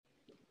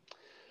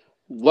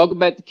Welcome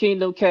back to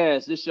Kingdom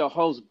Cast. This is your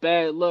host,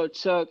 Bad Luck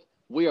Chuck.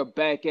 We are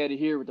back at it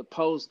here with the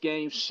post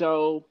game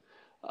show.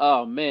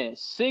 Oh man,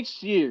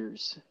 6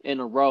 years in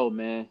a row,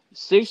 man.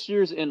 6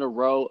 years in a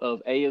row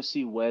of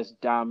AFC West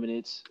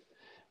dominance,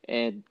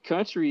 and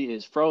Country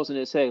is frozen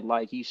his head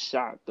like he's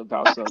shocked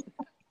about something.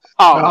 No,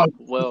 Oh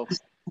well,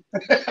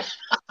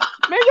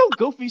 man, your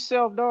goofy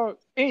self, dog.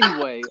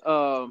 Anyway,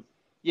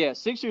 yeah,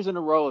 6 years in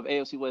a row of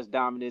AFC West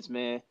dominance,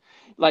 man.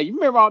 Like you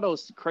remember all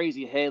those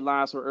crazy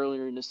headlines from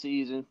earlier in the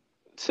season?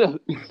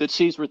 The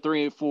Chiefs were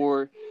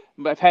 3-4,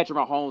 but Patrick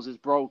Mahomes is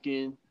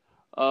broken.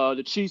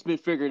 The Chiefs been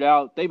figured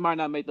out. They might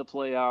not make the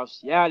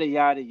playoffs. Yada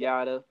yada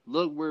yada.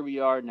 Look where we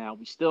are now.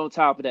 We still on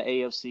top of the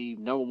AFC,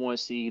 number one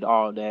seed,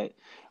 all that.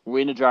 We're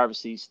in the driver's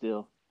seat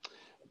still.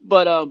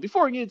 But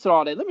before we get into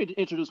all that, let me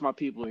introduce my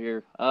people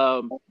here.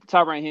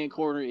 Top right hand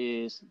corner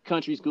is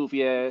Country's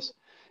goofy ass,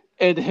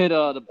 and then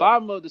the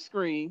bottom of the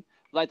screen,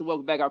 I'd like to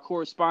welcome back our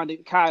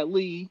correspondent Kai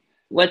Lee.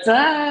 What's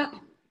up?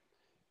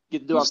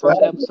 Get to do our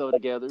first episode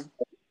together.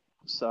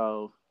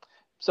 So,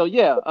 so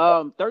yeah,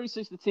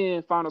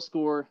 36-10 final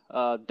score.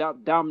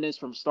 Dominance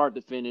from start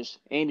to finish.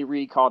 Andy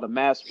Reid called a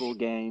masterful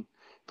game,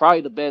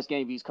 probably the best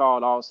game he's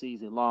called all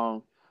season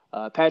long.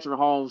 Patrick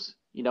Mahomes,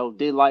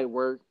 did light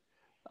work.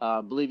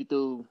 I believe he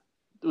threw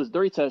it was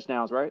 3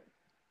 touchdowns, right?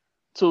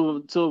 Two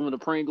of them in the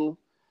Pringle,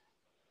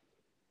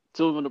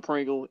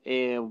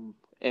 and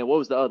what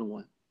was the other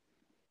one?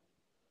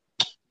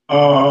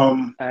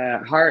 um,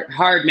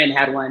 Hardman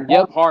had one.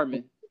 Yep,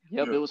 Hardman.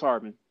 Yep, yeah. it was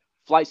Hardman.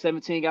 Flight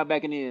 17 got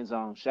back in the end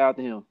zone. Shout out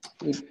to him.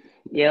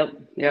 Yep.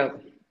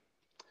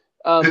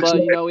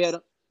 But we had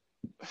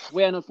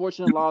an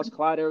unfortunate loss.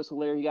 Clyde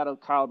Edwards-Helaire, he got a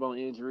collarbone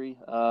injury.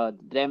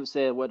 They haven't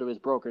said whether it's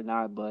broke or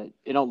not, but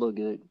it don't look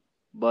good.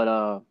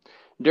 But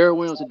Derek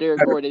Williams and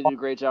Derek Gore, they did a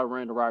great job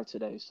running the rock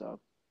today. So,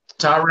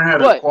 Tyron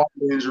had a but quad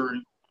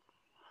injury.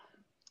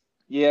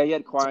 yeah, he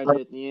had a quiet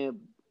at the end.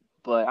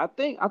 But I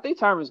think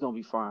Tyron's gonna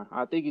be fine.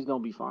 I think he's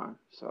gonna be fine.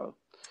 So,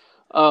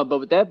 but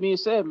with that being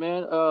said,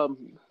 man,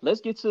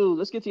 let's get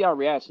to y'all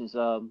reactions.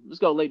 Let's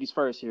go ladies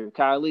first here.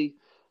 Kylie,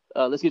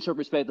 let's get your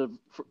perspective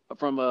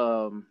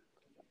from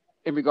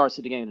in regards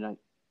to the game tonight.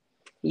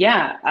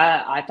 Yeah,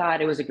 I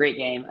thought it was a great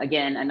game.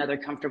 Again, another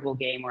comfortable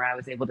game where I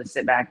was able to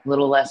sit back, a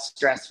little less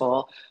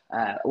stressful.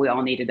 We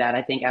all needed that,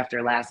 I think,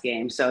 after last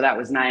game. So that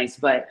was nice.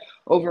 But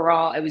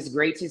overall, it was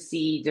great to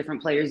see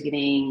different players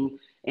getting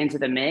into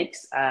the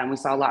mix. We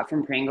saw a lot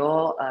from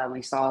Pringle.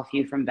 We saw a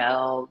few from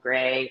Bell,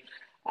 Gray.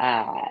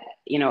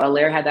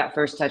 Allaire had that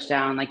first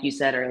touchdown, like you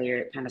said earlier.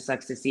 It kind of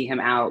sucks to see him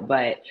out,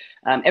 but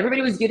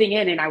everybody was getting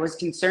in, and I was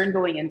concerned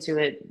going into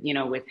it,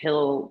 with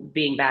Hill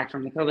being back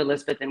from the COVID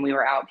list, but then we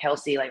were out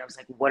Kelsey. Like I was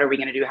like, what are we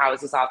going to do? How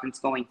is this offense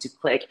going to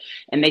click?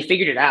 And they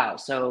figured it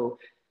out. So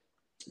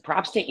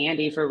props to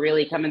Andy for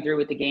really coming through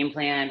with the game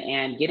plan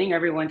and getting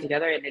everyone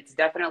together. And it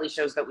definitely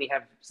shows that we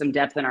have some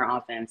depth in our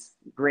offense.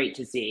 Great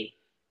to see.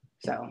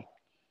 So.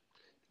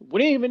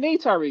 We didn't even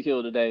need Tyreek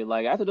Hill today.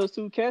 Like after those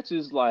two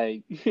catches,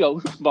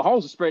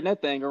 Mahomes was spreading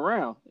that thing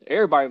around.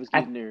 Everybody was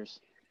getting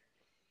theirs.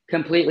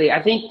 Completely.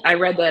 I think I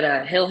read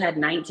that Hill had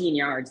 19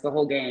 yards the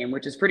whole game,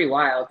 which is pretty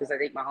wild because I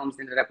think Mahomes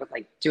ended up with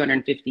like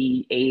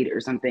 258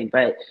 or something.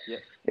 But Yeah.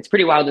 It's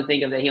pretty wild to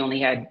think of that he only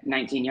had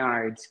 19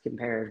 yards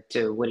compared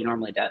to what he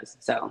normally does.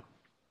 So.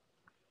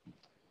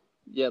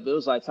 Yeah, but it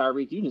was like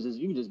Tyreek, you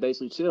can just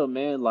basically chill,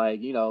 man.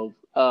 And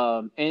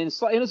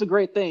it's a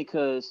great thing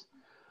because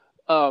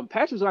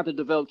Patrick's going to have to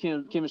develop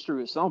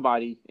chemistry with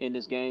somebody in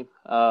this game.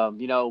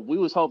 We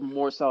was hoping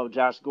more so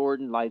Josh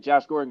Gordon. Like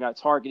Josh Gordon got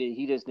targeted,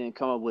 he just didn't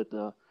come up with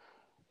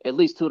at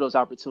least two of those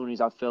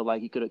opportunities. I feel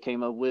like he could have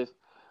came up with.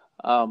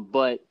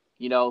 But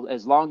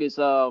as long as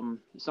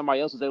somebody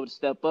else was able to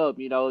step up,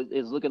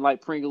 it's looking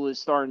like Pringle is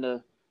starting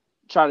to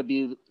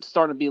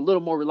be a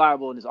little more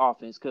reliable in his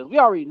offense because we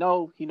already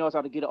know he knows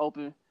how to get it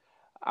open.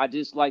 I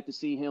just like to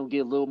see him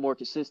get a little more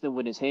consistent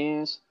with his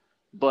hands,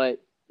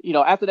 but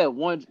after that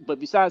one, but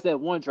besides that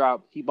one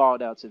drop, he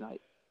balled out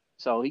tonight.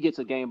 So he gets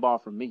a game ball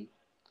from me.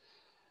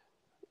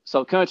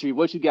 So, Country,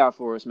 what you got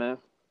for us, man?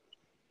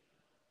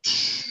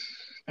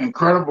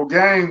 Incredible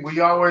game. We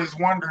always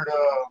wondered.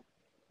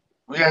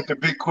 We had the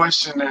big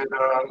question that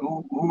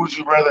who would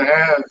you rather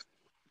have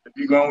if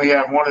you can only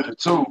have one of the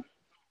two,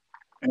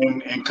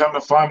 and come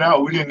to find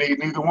out, we didn't need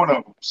neither one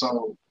of them.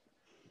 So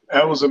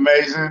that was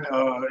amazing.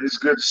 It's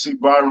good to see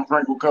Byron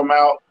Pringle come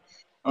out.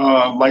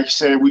 Like you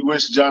said, we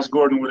wish Josh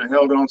Gordon would have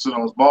held on to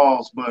those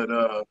balls, but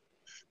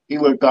he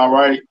looked all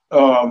right.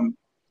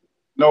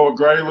 Noah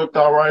Gray looked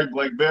all right.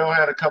 Blake Bell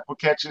had a couple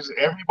catches.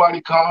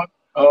 Everybody caught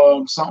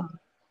something.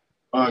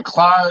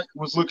 Clyde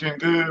was looking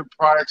good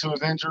prior to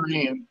his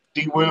injury, and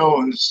D.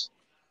 Will is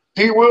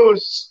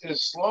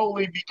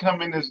slowly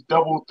becoming this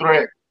double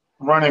threat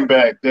running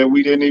back that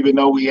we didn't even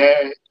know we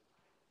had,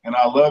 and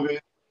I love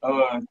it.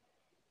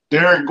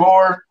 Derek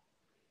Gore.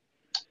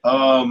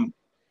 Um,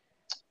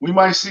 we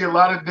might see a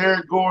lot of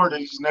Derek Gore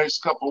these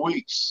next couple of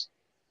weeks.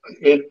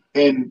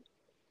 And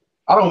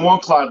I don't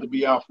want Clyde to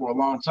be out for a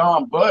long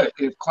time, but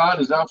if Clyde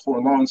is out for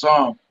a long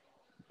time,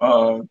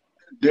 uh,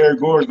 Derek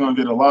Gore is going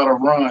to get a lot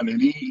of run,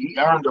 and he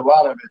earned a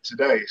lot of it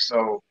today.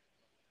 So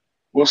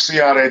we'll see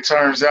how that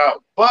turns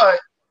out. But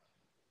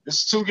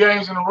it's 2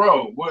 games in a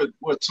row. What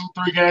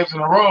 2-3 games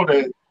in a row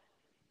that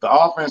the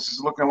offense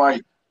is looking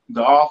like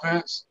the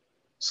offense.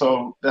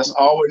 So that's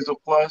always a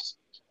plus.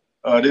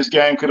 This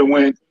game could have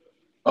went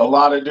a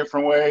lot of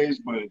different ways,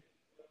 but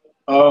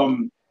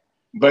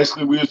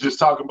basically we was just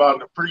talking about in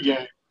the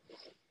pregame.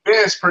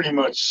 Ben's pretty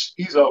much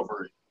he's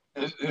over it.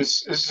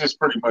 It's just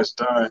pretty much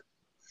done.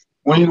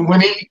 When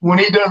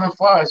he doesn't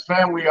fly his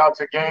family out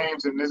to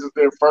games and this is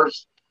their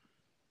first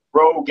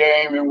road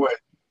game in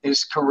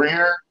his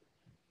career,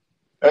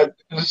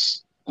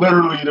 it's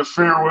literally the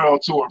farewell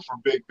tour for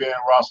Big Ben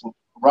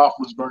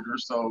Roethlisberger.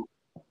 So,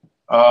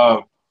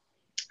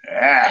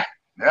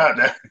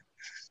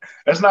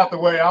 that's not the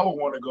way I would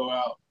want to go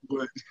out.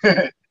 But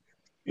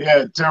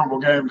yeah, terrible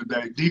game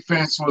today.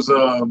 Defense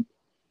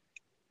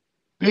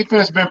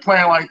been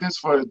playing like this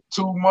for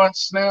 2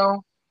 months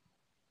now.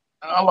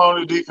 How long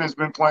the defense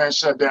been playing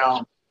shut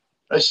down?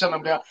 They shut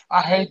them down.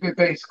 I hate that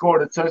they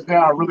scored a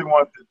touchdown. I really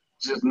wanted to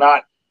just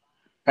not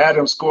have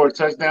them score a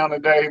touchdown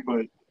today,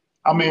 but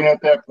I mean,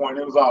 at that point,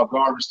 it was all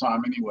garbage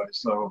time anyway.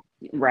 So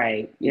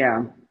right,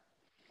 yeah.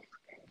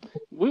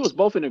 We was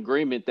both in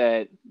agreement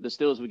that the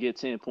Steelers would get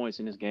 10 points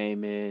in this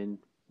game, and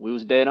we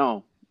was dead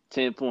on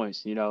 10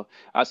 points. You know,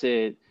 I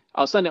said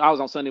I was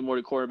on Sunday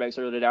Morning Quarterbacks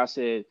earlier today. I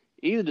said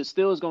either the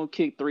Steelers gonna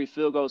kick 3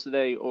 field goals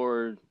today,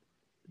 or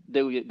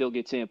they'll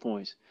get 10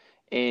 points.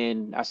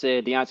 And I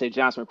said Deontay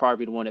Johnson would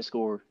probably be the one that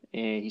scored,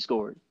 and he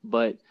scored.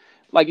 But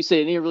like you said,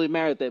 it didn't really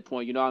matter at that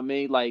point. You know what I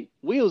mean? Like,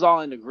 we was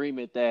all in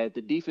agreement that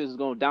the defense is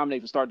going to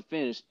dominate from start to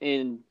finish.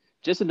 And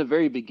just in the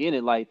very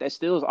beginning, like, that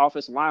Steelers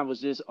offensive line was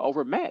just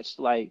overmatched.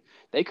 Like,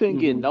 they couldn't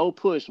get no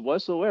push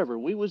whatsoever.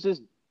 We was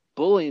just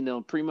bullying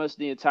them pretty much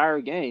the entire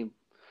game.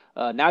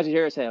 Najee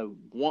Harris had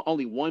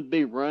only one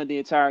big run the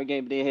entire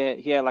game, but then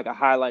he had like a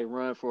highlight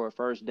run for a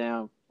first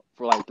down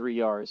for like 3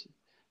 yards.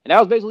 And that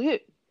was basically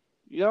it,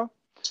 you know?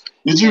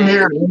 Did you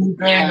hear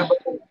anything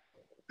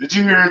did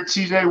you hear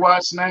TJ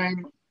Watt's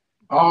name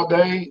all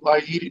day?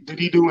 Like, did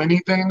he do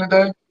anything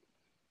today?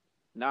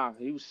 Nah,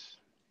 he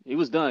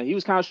was done. He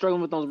was kind of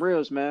struggling with those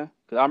ribs, man.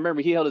 Because I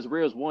remember he held his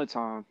ribs one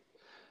time.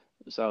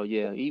 So,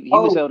 yeah, he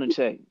was held in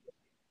check.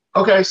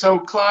 Okay, so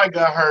Clyde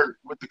got hurt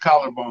with the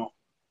collarbone.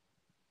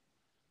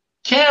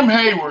 Cam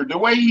Hayward, the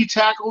way he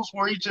tackles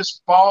where he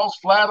just falls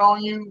flat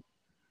on you,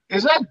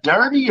 is that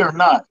dirty or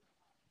not?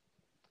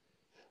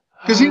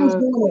 Because he was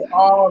doing it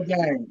all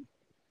game.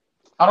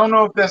 I don't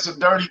know if that's a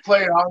dirty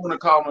player. I don't want to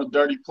call him a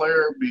dirty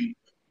player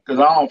because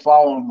I don't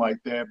follow him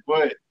like that.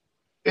 But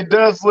it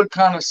does look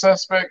kind of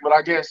suspect. But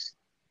I guess,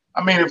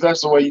 I mean, if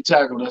that's the way you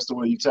tackle, that's the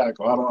way you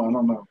tackle. I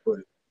don't know. But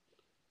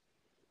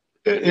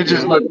it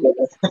just looked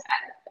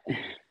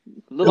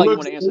Look like you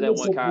want to answer that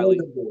one, Kylie.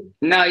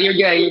 No, you're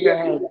good. You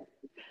go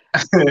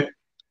ahead.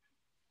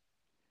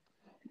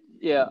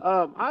 Yeah,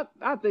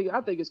 I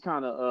think it's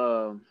kind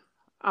of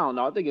I don't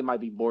know. I think it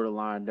might be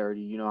borderline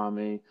dirty. You know what I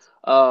mean?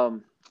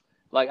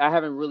 Like, I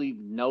haven't really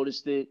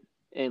noticed it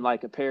in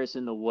like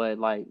comparison to what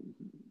like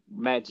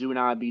Matt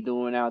Judon be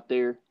doing out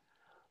there,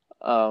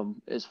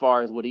 as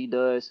far as what he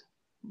does.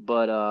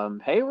 But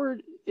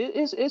Hayward,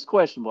 it's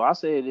questionable. I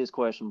say it is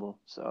questionable.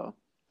 So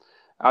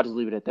I'll just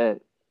leave it at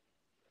that.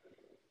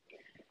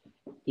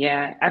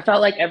 Yeah, I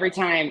felt like every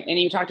time, and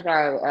you talked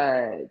about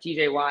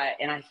TJ Watt,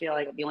 and I feel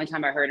like the only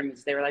time I heard him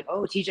is they were like,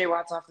 "Oh, TJ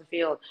Watt's off the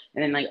field,"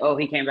 and then like, "Oh,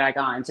 he came back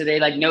on." So they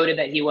like noted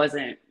that he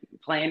wasn't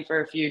playing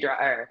for a few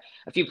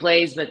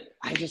plays, but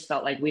I just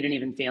felt like we didn't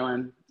even feel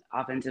him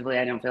offensively.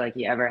 I don't feel like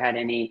he ever had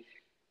anything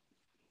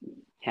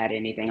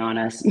on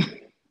us.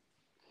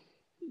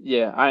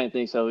 Yeah, I didn't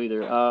think so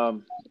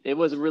either. It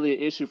wasn't really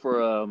an issue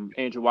for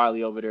Andrew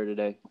Wiley over there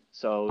today.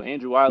 So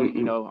Andrew Wiley,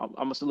 you know, I'm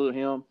gonna salute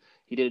him.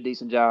 He did a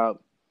decent job.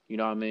 You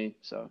know what I mean?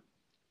 So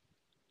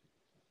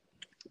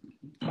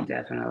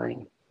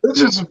definitely, it's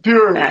just a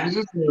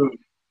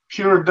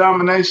pure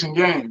domination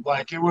game.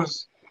 Like, it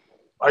was,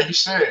 like you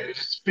said,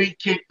 his feet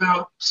kicked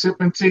up,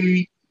 sipping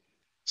tea,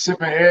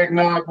 sipping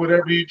eggnog,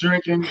 whatever you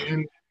drinking,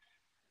 and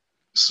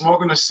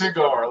smoking a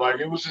cigar. Like,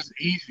 it was just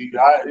easy.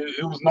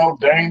 It was no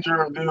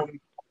danger of them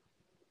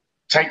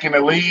taking the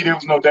lead. There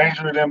was no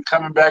danger of them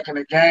coming back in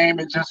the game.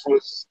 It just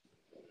was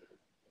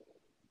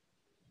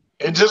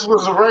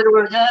a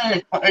regular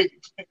game. Like,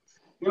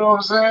 you know what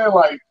I'm saying?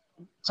 Like,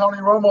 Tony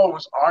Romo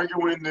was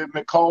arguing that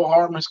Nicole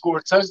Hardman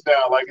scored a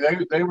touchdown. Like,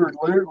 they were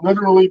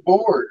literally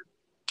bored.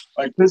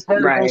 Like,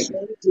 Pittsburgh was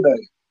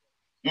today.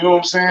 You know what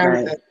I'm saying?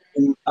 Right.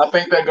 And I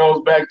think that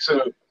goes back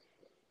to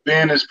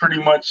Ben is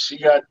pretty much, he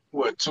got,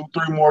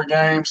 2-3 more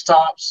games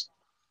tops.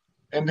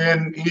 And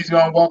then he's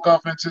going to walk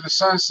off into the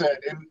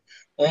sunset. And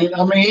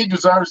I mean, he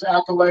deserves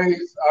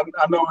accolades.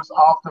 I know it's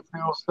off the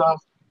field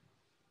stuff.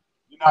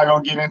 You're not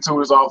going to get into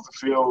his off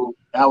the field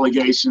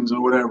allegations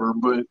or whatever,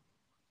 but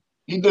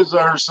he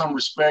deserves some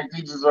respect.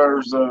 He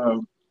deserves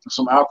some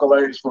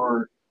accolades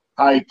for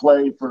how he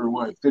played for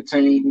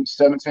 15,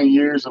 17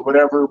 years or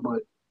whatever.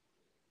 But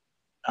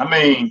I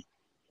mean,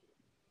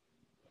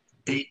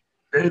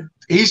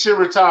 he should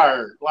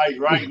retire like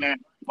right now.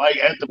 like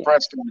at the Yeah.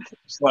 press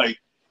conference. Like,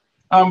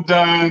 I'm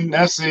done.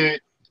 That's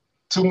it.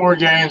 2 more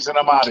games and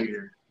I'm out of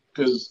here.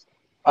 Because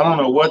I don't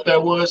know what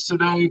that was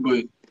today,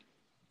 but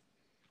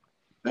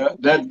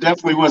that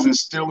definitely wasn't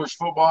Steelers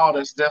football.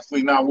 That's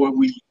definitely not what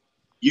we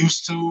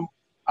used to.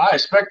 I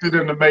expected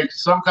them to make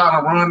some kind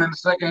of run in the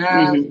second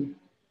half, Mm-hmm.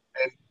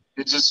 and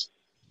it just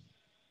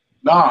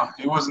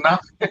it was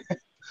nothing.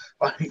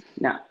 Like,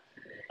 No,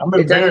 I'm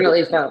it embarrassed.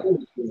 definitely felt.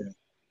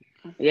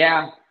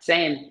 Yeah,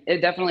 same.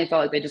 It definitely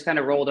felt like they just kind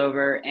of rolled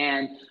over.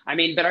 And I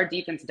mean, but our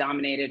defense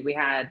dominated. We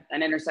had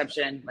an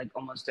interception like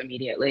almost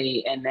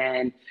immediately. And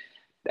then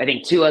I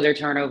think 2 other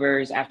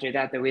turnovers after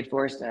that we'd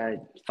forced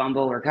a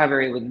fumble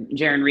recovery with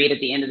Jaron Reed at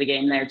the end of the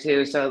game there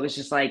too. So it was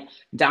just like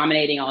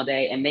dominating all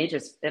day. And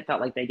it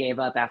felt like they gave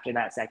up after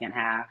that second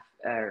half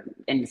or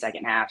in the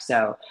second half.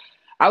 So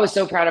I was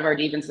so proud of our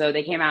defense, though.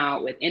 They came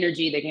out with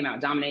energy. They came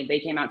out dominated. They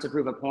came out to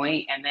prove a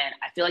point. And then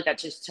I feel like that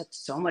just took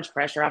so much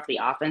pressure off the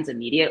offense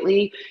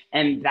immediately.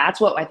 And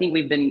that's what I think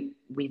we've been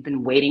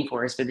waiting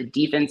for, is for the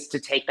defense to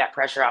take that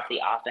pressure off the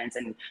offense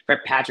and for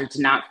Patrick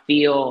to not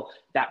feel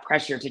that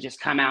pressure to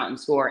just come out and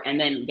score. And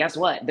then guess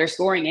what? They're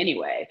scoring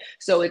anyway.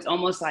 So it's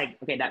almost like,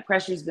 okay, that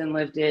pressure's been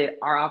lifted.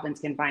 Our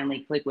offense can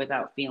finally click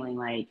without feeling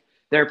like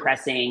they're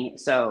pressing.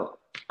 So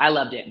I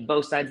loved it.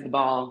 Both sides of the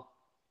ball.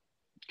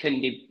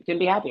 Couldn't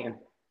be happier.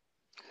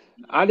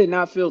 I did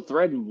not feel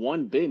threatened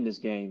one bit in this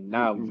game.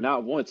 Mm-hmm.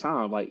 Not one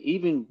time. Like,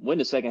 even when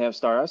the second half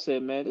started, I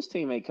said, man, this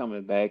team ain't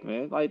coming back,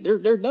 man. Like,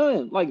 they're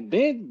done. Like,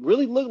 Ben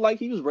really looked like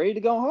he was ready to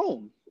go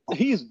home.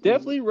 He's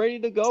definitely ready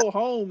to go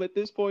home at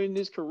this point in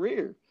his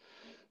career.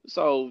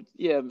 So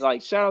yeah,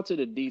 like, shout out to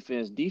the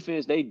defense.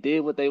 Defense, they did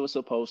what they were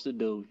supposed to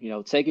do. You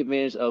know, take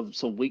advantage of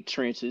some weak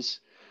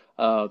trenches.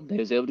 They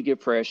was able to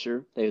get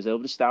pressure. They was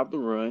able to stop the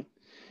run,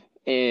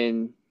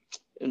 and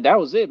that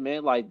was it,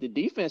 man. Like, the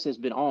defense has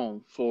been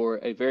on for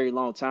a very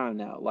long time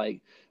now.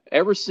 Like,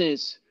 ever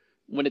since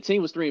when the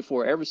team was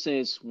 3-4, ever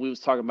since we was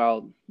talking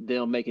about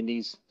them making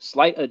these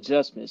slight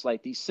adjustments,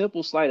 like these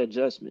simple slight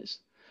adjustments,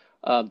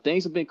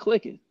 things have been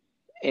clicking.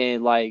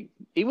 And like,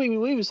 we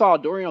even saw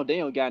Dorian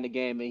Daniel got in the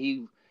game, and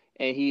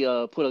he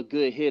put a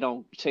good hit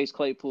on Chase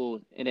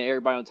Claypool, and then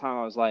everybody on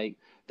time was like,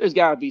 there's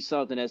got to be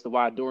something as to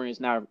why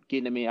Dorian's not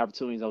getting that many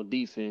opportunities on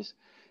defense.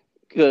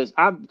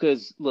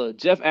 Because look,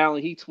 Jeff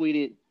Allen, he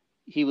tweeted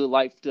he would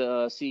like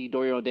to see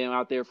Dorian O'Daniel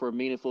out there for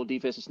meaningful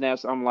defensive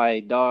snaps. I'm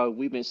like, dog,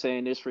 we've been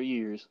saying this for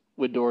years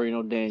with Dorian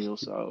O'Daniel.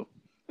 So,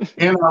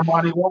 And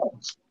Armani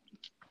Walls.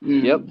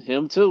 yep,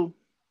 him too.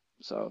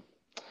 So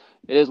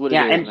it is what it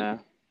is,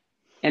 man.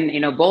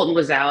 And Bolton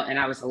was out, and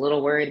I was a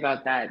little worried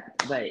about that,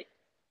 but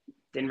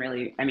didn't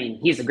really. I mean,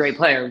 he's a great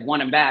player,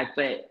 want him back,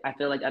 but I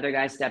feel like other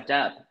guys stepped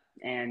up,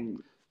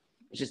 and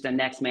it's just a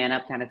next man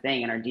up kind of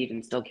thing, and our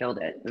defense still killed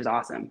it. It was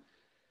awesome.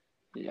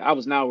 Yeah, I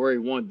was not worried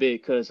one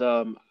bit because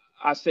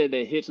I said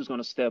that Hitch was going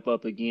to step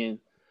up again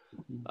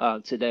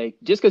today,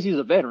 just because he's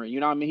a veteran. You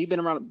know what I mean? He's been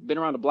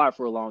around the block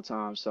for a long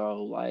time.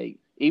 So, like,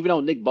 even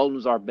though Nick Bolton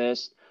was our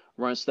best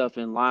run stuff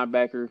in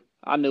linebacker,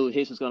 I knew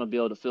Hitch was going to be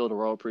able to fill the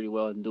role pretty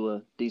well and do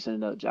a decent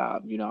enough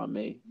job. You know what I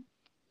mean?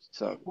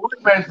 So, Who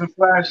made some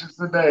flashes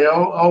today?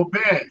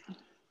 Ben.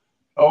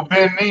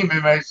 Ben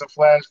Neiman made some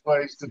flash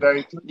plays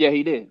today too. yeah,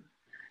 he did.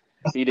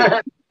 He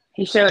did.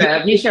 He showed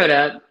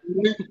up.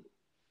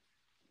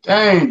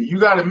 Dang, you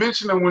got to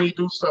mention him when he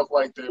do stuff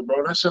like that,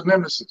 bro. That's your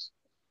nemesis.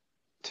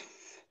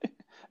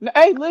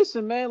 Hey,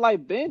 listen, man.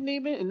 Like, Ben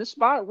Neiman in the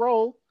spot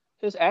role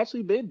has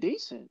actually been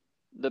decent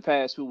the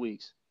past few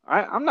weeks.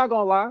 I'm not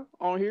gonna lie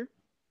on here.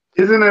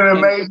 Isn't it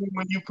amazing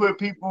when you put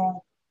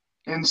people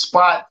in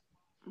spot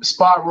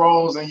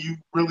roles and you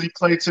really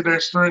play to their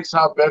strengths,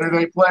 how better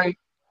they play?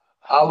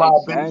 A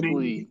la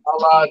Exactly. a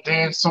la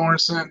Dan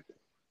Sorensen.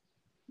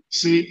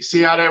 See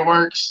how that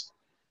works?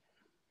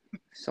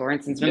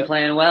 Sorensen's been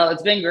playing well.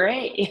 It's been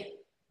great.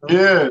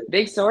 Yeah.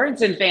 Big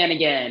Sorensen fan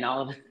again.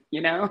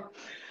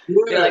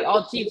 They're like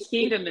all Chiefs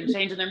Kingdom been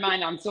changing their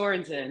mind on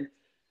Sorensen.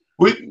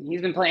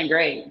 He's been playing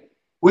great.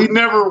 We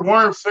never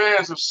weren't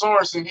fans of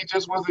Sorensen. He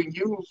just wasn't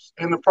used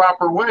in the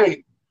proper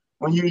way.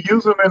 When you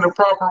use him in the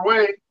proper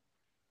way,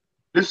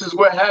 this is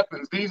what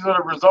happens. These are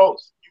the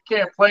results. You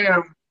can't play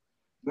him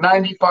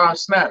 95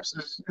 snaps.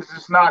 It's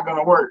just not going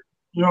to work.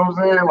 You know what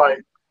I'm saying?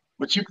 Like,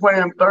 but you play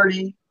him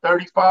 30,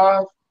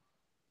 35,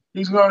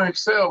 he's going to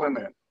excel in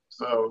that.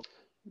 So,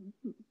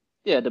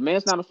 yeah, the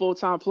man's not a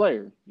full-time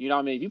player. You know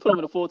what I mean? If you put him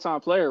in a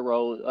full-time player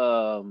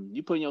role,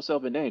 you putting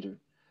yourself in danger.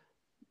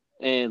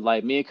 And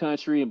like me and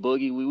Country and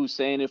Boogie, we were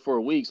saying it for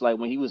weeks. Like,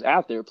 when he was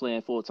out there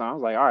playing full-time, I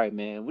was like, all right,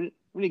 man, we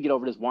need to get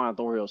over this Juan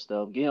Thornhill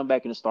stuff. Get him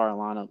back in the starting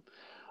lineup.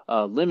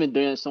 Limit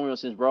Dan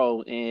Sorensen's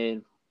role,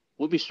 and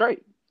we'll be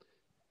straight.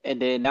 And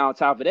then now on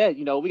top of that,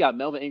 we got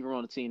Melvin Ingram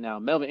on the team now.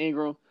 Melvin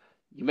Ingram,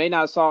 you may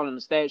not have saw it on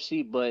the stat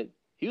sheet, but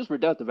he was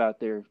productive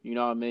out there. You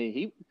know what I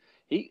mean?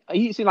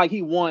 He seemed like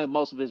he won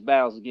most of his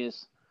battles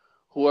against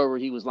whoever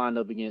he was lined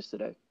up against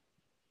today.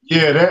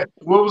 Yeah,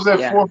 what was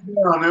that fourth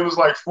down? It was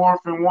like 4th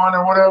and 1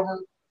 or whatever.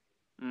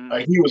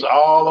 Like, he was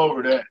all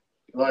over that.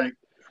 Like,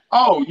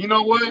 oh, you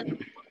know what?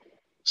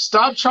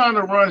 Stop trying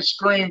to run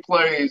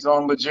screenplays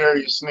on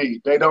L'Jarius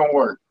Sneed. They don't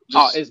work.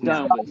 Oh, Just it's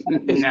No, done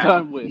with. It's no,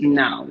 done with.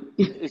 no.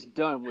 It's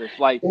done with.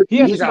 Like if he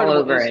has he, He's all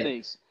incredible over it.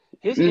 instincts.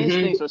 His Hmm.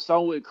 instincts are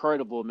so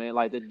incredible, man.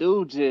 Like the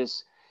dude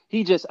just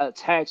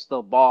attacks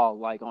the ball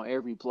like on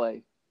every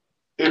play.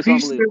 if It's he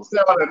unbelievable.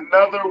 sends out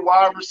another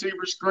wide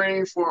receiver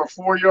screen for a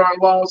 4-yard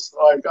loss,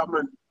 like I'm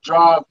gonna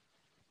drop,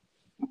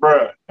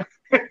 bruh.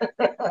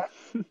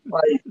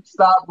 Like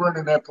stop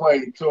running that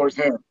play towards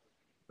him.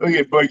 Look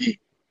at Boogie,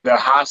 the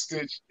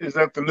hostage. Is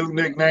that the new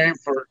nickname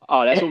for?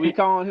 Oh, that's what we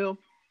calling him,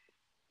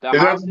 the Is that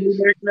the hostage. new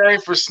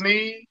nickname for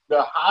Sneed?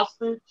 The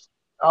hostage?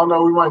 I don't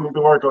know. We might need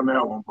to work on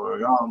that one, but I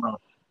don't know.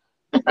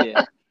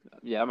 Yeah,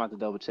 yeah. I'm about to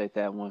double check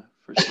that one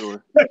for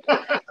sure.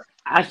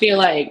 I feel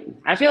like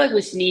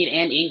with Snead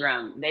and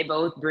Ingram, they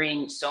both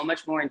bring so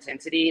much more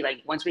intensity.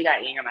 Like once we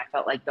got Ingram, I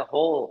felt like the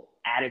whole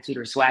attitude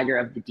or swagger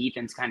of the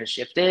defense kind of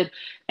shifted.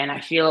 And I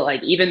feel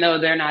like even though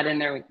they're not in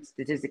there with,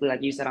 statistically,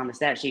 like you said on the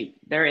stat sheet,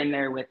 they're in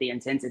there with the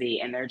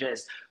intensity and they're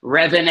just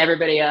revving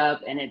everybody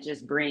up, and it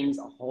just brings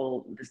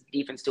this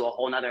defense to a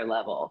whole nother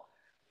level.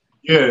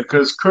 Yeah,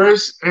 because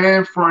Chris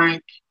and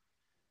Frank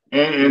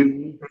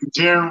and Hmm.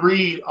 Jaron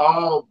Reed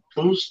all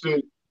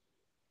boosted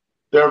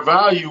their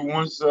value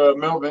once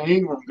Melvin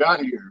Ingram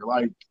got here.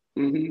 Like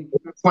Hmm. they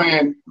were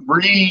playing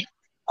Reed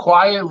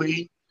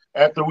quietly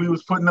after we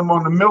was putting him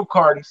on the milk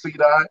carton. See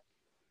that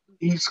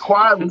he's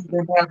quietly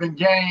been having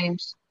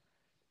games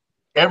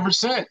ever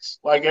since.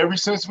 Like ever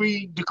since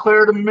we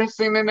declared him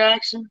missing in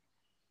action,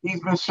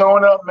 he's been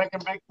showing up,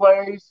 making big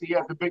plays. He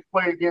had the big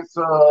play against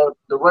the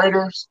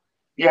Raiders.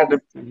 He had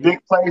the Hmm. big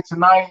play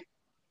tonight.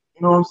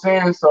 You know what I'm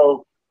saying?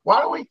 So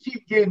why do we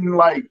keep getting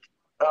like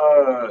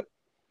uh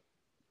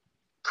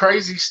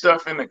crazy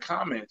stuff in the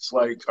comments?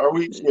 Like, are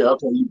we? Yeah,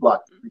 okay, you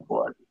blocked it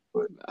before I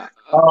did, Uh,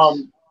 but uh,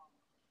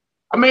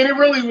 I mean, it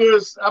really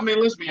was. I mean,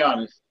 let's be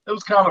honest. It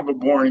was kind of a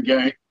boring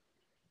game.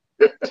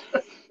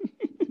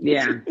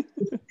 Yeah.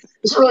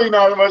 It's really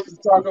not much to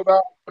talk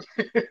about.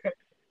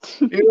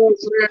 You know what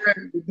I'm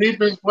saying? The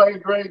defense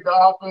played great. The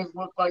offense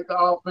looked like the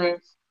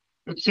offense.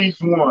 The Chiefs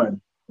won.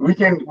 We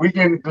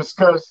can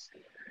discuss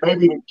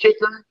maybe the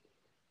kicker.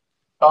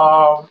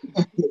 Um,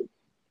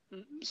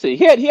 See,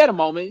 he had a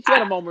moment. He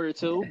had a I, moment or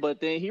two, but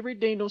then he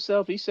redeemed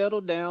himself. He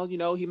settled down. You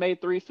know, he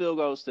made 3 field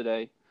goals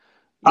today.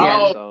 You know, yeah.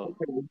 oh, so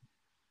okay. so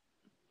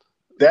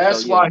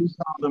That's yeah. why he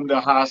called them the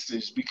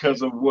hostage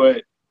because of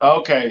what.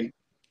 Okay,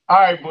 all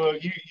right, Bug.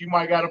 You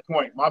might got a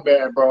point. My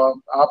bad, bro.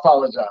 I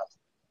apologize.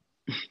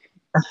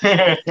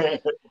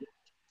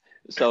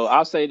 So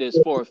I'll say this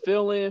for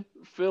filling,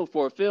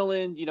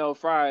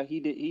 Fry he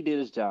did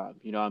his job.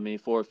 You know what I mean,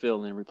 for a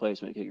filling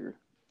replacement kicker.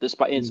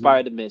 Despite in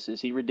spite Hmm. of the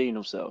misses, he redeemed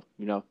himself.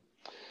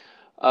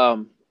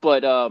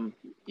 But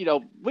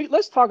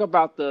let's talk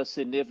about the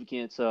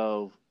significance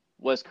of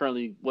what's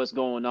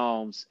going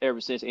on ever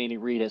since Andy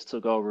Reid has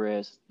took over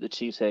as the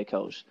Chiefs head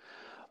coach.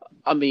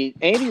 I mean,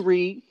 Andy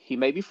Reid, he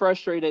may be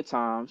frustrated at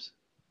times,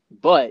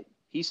 but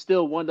he's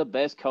still one of the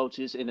best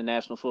coaches in the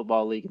National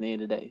Football League in the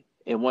end of the day,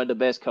 and one of the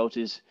best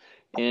coaches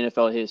in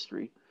NFL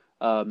history.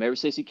 Ever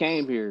since he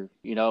came here,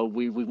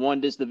 we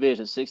won this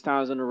division 6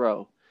 times in a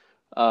row.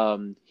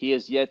 He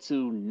has yet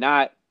to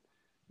not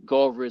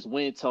go over his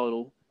win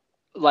total.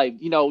 Like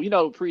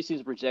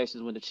preseason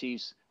projections when the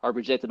Chiefs are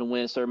projected to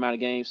win a certain amount of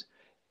games.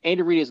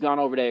 Andy Reid has gone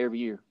over that every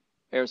year,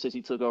 ever since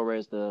he took over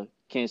as the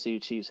Kansas City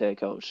Chiefs head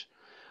coach.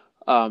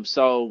 I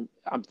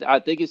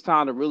think it's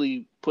time to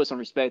really put some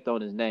respect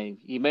on his name.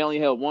 He may only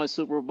have one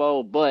Super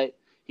Bowl, but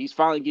he's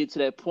finally getting to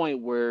that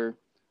point where,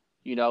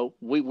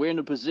 we're in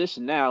a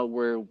position now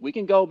where we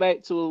can go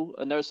back to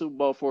another Super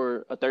Bowl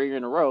for a third year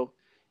in a row,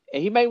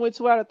 and he may win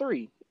 2 out of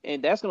 3,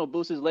 and that's going to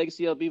boost his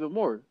legacy up even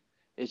more.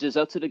 It's just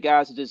up to the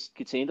guys to just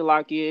continue to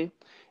lock in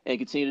and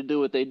continue to do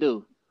what they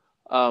do.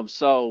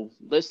 So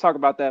let's talk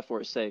about that for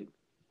a sec.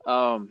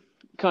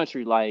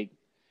 Country, like,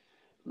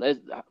 let's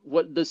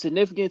what the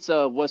significance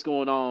of what's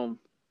going on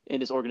in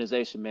this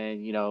organization,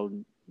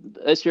 man.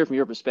 Let's hear from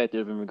your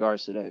perspective in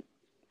regards to that.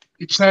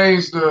 he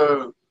changed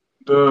the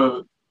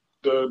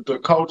the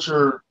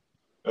culture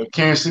of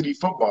Kansas City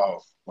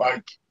football.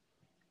 Like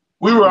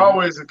we were Hmm.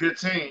 always a good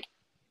team.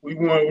 We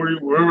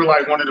were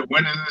like one of the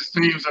winningest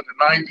teams of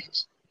the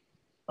 '90s.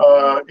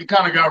 It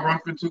kind of got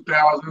rough in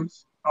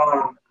 2000s.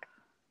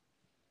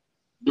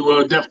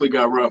 Definitely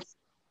got rough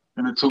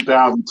in the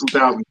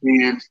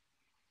 2010s.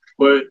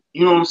 But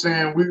you know what I'm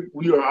saying?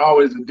 We are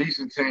always a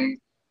decent team.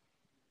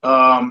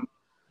 Um,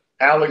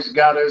 Alex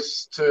got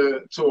us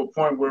to a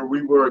point where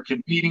we were a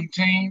competing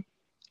team,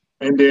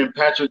 and then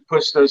Patrick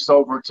pushed us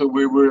over to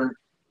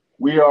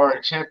we are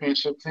a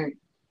championship team.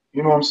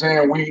 You know what I'm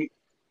saying?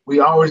 We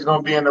always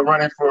gonna be in the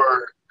running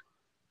for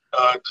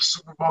the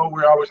Super Bowl.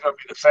 We're always gonna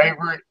be the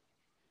favorite.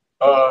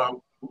 Uh,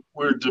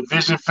 we're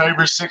division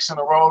favorite 6 in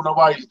a row.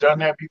 Nobody's done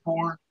that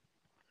before.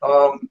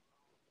 Um,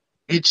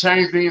 he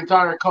changed the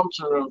entire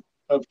culture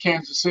of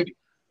Kansas City.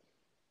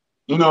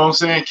 You know what I'm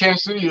saying?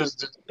 Kansas City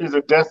is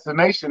a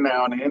destination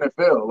now in the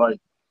NFL. Like,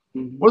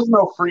 Hmm. there's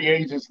no free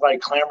agents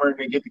like clamoring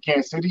to get to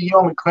Kansas City. You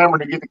only clamor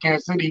to get to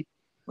Kansas City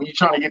when you're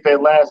trying to get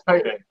that last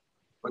payday.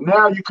 But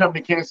now you come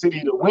to Kansas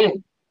City to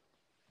win.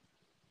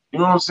 You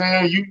know what I'm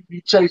saying?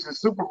 You chasing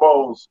Super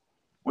Bowls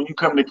when you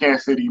come to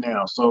Kansas City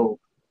now. So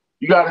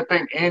you got to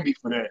thank Andy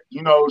for that.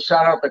 You know,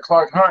 shout out to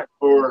Clark Hunt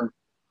for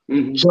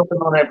jumping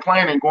on that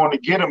plane and going to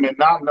get him and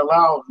not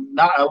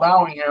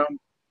allowing him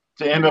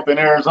to end up in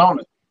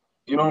Arizona.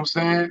 You know what I'm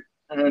saying?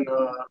 And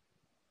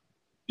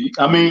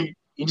I mean,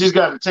 you just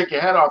got to take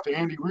your hat off to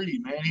Andy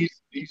Reid, man.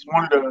 He's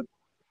one of the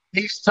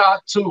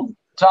top two,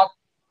 top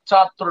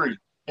three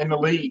in the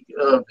league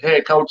of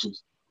head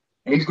coaches.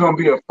 And he's going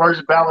to be a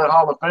first ballot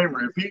Hall of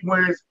Famer.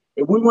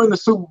 If we win the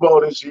Super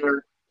Bowl this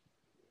year,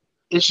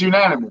 it's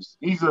unanimous.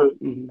 He's a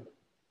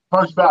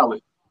first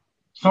ballot.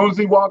 As soon as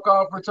he walk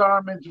off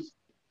retirement, just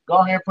go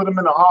ahead and put him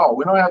in the Hall.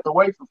 We don't have to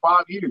wait for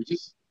 5 years.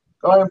 Just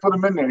go ahead and put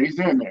him in there. He's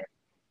in there.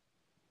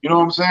 You know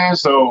what I'm saying?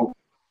 So,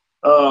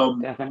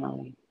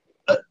 definitely.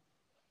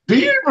 Do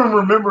you even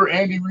remember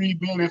Andy Reid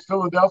being in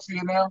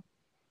Philadelphia now?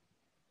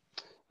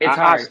 It's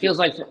hard. Feels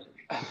like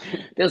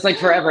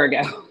forever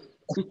ago.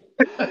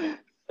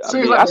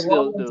 I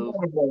still do.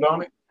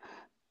 Don't it?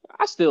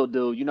 I still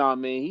do. You know what I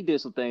mean? He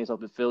did some things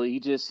up in Philly. He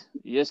just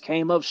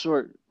came up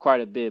short quite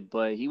a bit,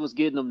 but he was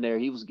getting them there.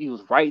 He was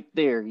right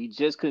there. He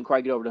just couldn't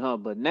quite get over the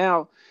hump. But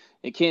now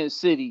in Kansas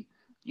City,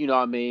 you know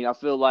what I mean? I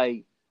feel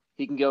like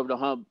he can get over the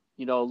hump,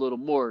 you know, a little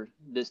more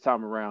this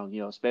time around,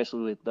 you know,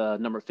 especially with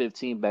number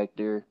 15 back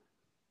there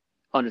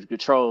under the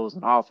controls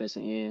and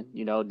offensive end.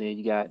 You know, then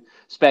you got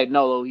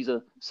Spagnuolo. He's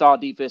a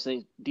solid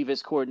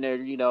defense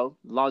coordinator, you know,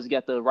 as long as he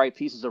got the right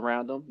pieces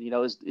around him, you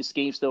know, his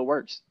scheme still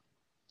works.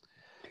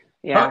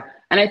 Yeah.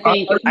 And I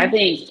think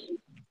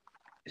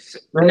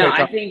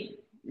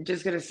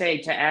just going to say,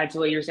 to add to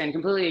what you were saying,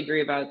 completely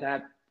agree about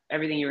that,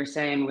 everything you were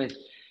saying with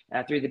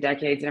through the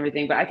decades and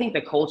everything. But I think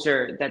the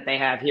culture that they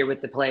have here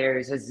with the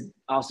players has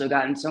also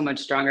gotten so much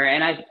stronger.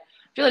 And I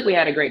feel like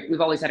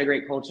we've always had a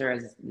great culture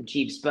as the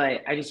Chiefs,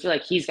 but I just feel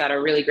like he's got a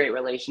really great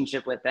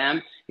relationship with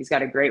them. He's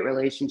got a great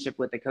relationship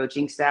with the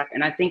coaching staff.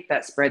 And I think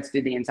that spreads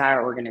through the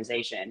entire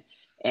organization.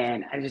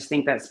 And I just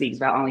think that speaks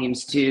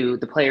volumes to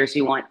the players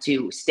who want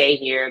to stay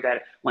here,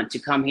 that want to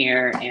come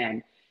here.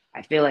 And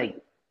I feel like,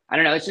 I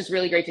don't know, it's just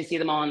really great to see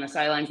them all on the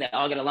sidelines. They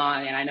all get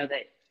along. And I know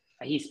that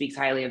he speaks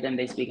highly of them.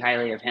 They speak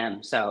highly of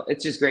him. So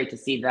it's just great to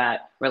see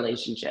that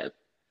relationship.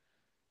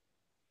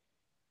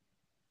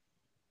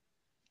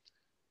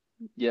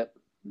 Yep,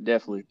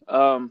 definitely.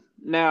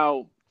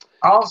 Now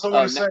I also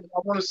want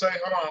to say,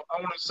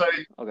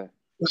 okay.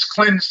 Because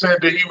Clinton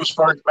said that he was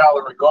first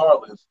ballot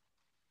regardless,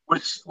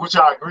 which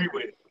I agree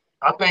with.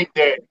 I think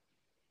that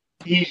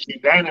he's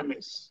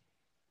unanimous.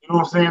 You know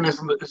what I'm saying?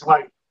 It's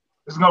like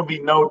there's gonna be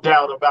no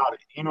doubt about it.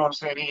 You know what I'm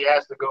saying? He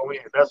has to go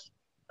in.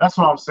 That's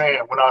what I'm saying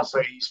when I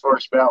say he's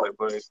first ballot.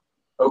 But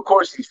of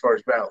course he's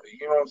first ballot.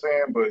 You know what I'm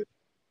saying? But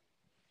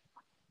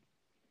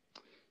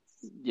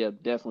yeah,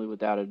 definitely,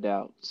 without a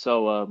doubt.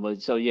 So,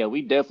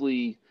 we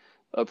definitely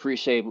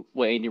appreciate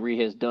what Andy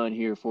Reid has done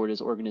here for this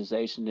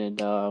organization,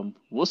 and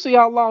we'll see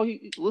how long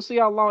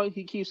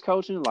he keeps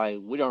coaching. Like,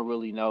 we don't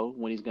really know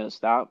when he's gonna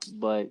stop,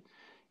 but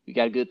we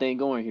got a good thing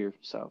going here.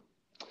 So,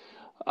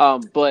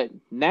 but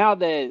now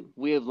that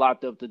we have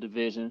locked up the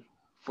division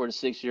for the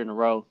 6th year in a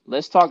row,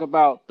 let's talk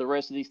about the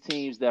rest of these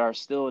teams that are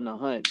still in the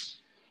hunt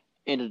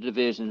in the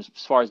division as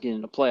far as getting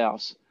in the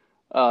playoffs.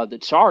 The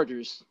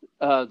Chargers,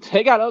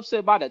 they got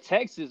upset by the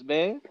Texans,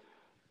 man.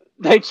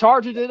 They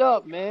charged it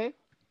up, man.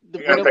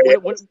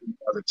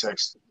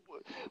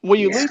 When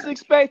you least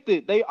expect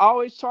it, they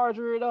always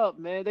charger it up,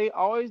 man. They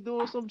always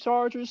doing some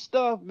Chargers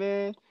stuff,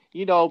 man.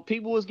 You know,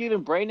 people was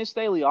giving Brandon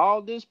Staley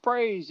all this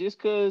praise just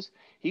because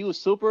he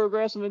was super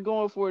aggressive and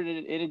going for it,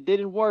 and it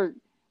didn't work.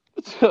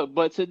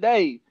 But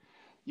today,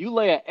 you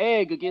lay an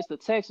egg against the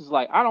Texans.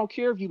 Like, I don't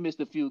care if you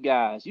missed a few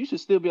guys. You should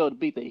still be able to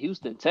beat the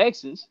Houston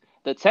Texans.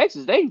 The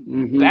Texans, they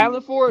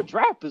battling for a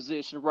draft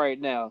position right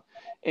now.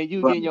 And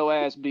you getting your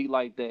ass beat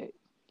like that.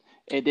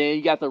 And then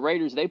you got the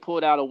Raiders. They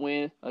pulled out a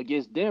win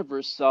against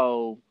Denver.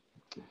 So,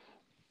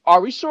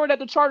 are we sure that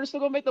the Chargers still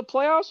going to make the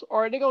playoffs?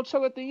 Or are they going to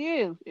choke at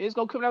the end? It's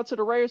going to come down to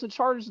the Raiders and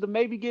Chargers to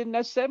maybe getting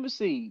that 7th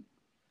seed.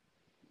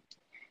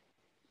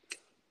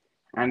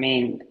 I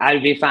mean,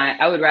 I'd be fine.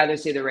 I would rather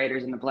see the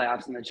Raiders in the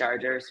playoffs than the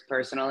Chargers,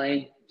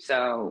 personally.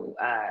 So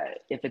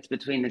if it's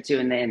between the two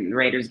and then the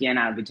Raiders again,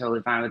 I would be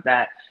totally fine with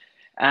that.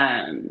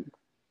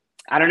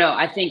 I don't know.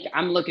 I think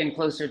I'm looking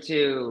closer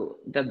to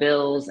the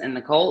Bills and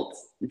the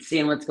Colts and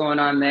seeing what's going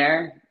on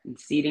there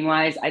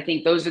seeding-wise. I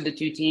think those are the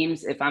two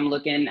teams, if I'm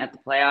looking at the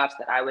playoffs,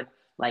 that I would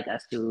like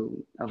us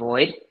to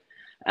avoid.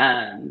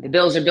 The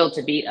Bills are built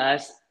to beat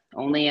us,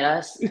 only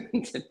us,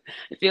 it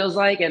feels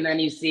like. And then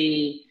you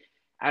see,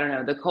 I don't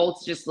know, the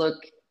Colts just look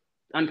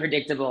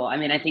unpredictable. I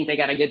mean, I think they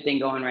got a good thing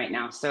going right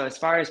now. So as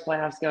far as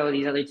playoffs go,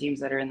 these other teams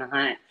that are in the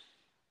hunt,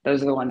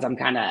 those are the ones I'm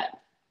kind of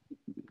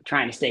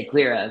trying to stay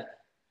clear of.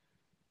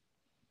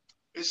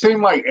 It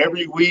seemed like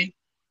every week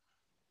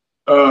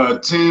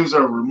teams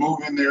are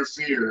removing their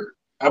fear.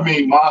 I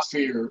mean, my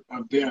fear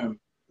of them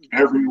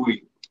every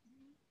week.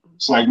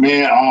 It's like,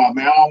 man, I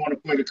don't want to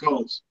play the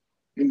Colts.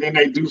 And then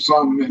they do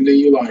something, and then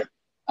you're like,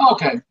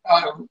 okay,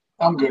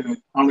 I'm good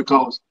on the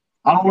Colts.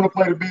 I don't want to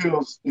play the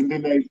Bills, and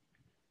then they,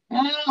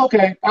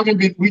 okay,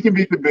 we can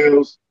beat the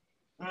Bills.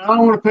 I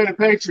don't want to play the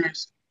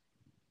Patriots.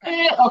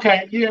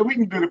 Okay, yeah, we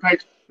can do the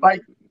Patriots.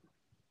 Like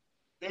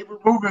they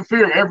removing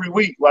fear every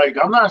week. Like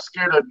I'm not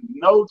scared of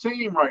no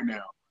team right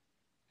now.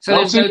 So No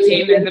there's team. no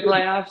team in the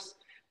playoffs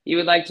you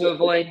would like to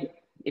avoid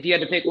if you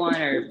had to pick one,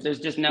 or there's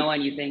just no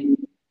one you think?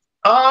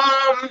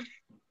 Um,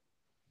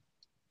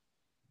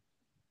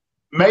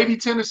 maybe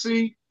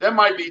Tennessee. That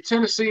might be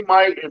Tennessee.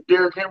 Might if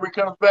Derrick Henry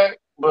comes back,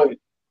 but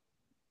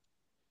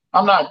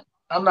I'm not.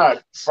 I'm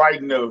not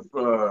frightened of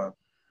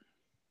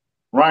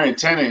Ryan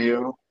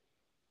Tannehill.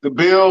 The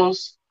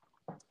Bills.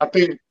 I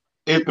think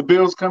if the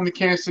Bills come to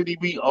Kansas City,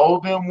 we owe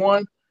them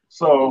one.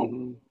 So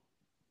Mm-hmm.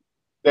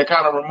 that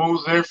kind of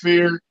removes their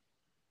fear.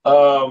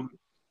 Um,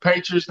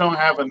 Patriots don't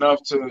have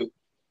enough to.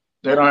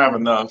 They don't have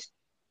enough.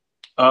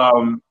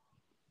 Um,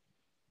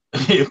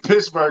 if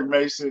Pittsburgh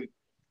makes it,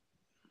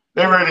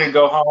 they're ready to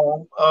go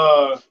home.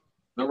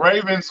 The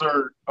Ravens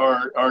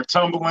are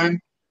tumbling.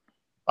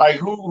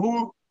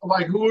 Who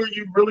are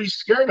you really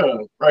scared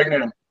of right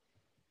now?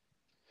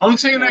 Only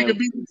team that can Man,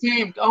 beat the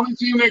team. The only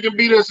team that can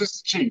beat us is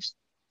the Chiefs.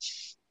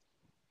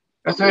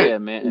 That's it. yeah,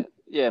 man.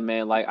 Yeah,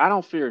 man. Like I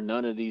don't fear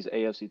none of these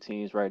AFC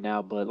teams right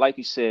now, but like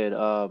you said,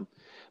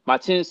 my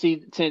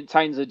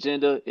Titans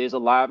agenda is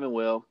alive and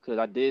well because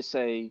I did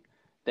say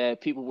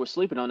that people were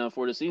sleeping on them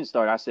before the season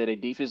started. I said a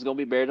defense is gonna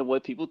be better than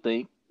what people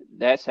think.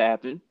 That's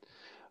happened.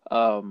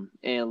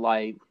 And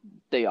like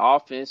the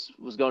offense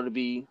was going to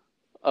be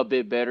a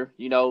bit better.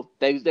 You know,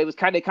 they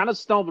kind of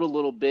stumbled a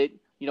little bit.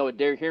 You know,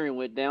 Derrick Henry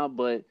went down,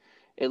 but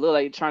it looked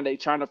like trying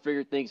to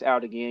figure things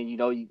out again. You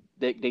know,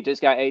 they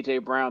just got AJ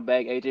Brown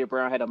back. AJ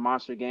Brown had a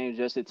monster game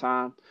just in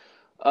time.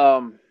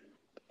 Um,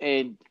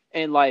 and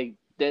like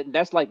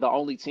that's like the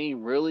only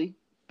team really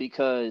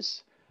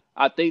because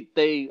I think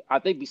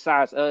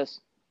besides us,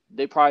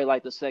 they probably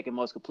like the second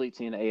most complete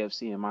team in the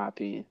AFC in my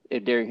opinion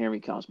if Derrick Henry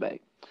comes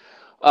back.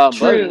 But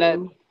True.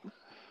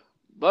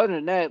 other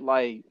than that,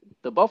 like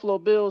the Buffalo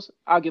Bills,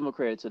 I'll give them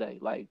credit today.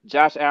 Like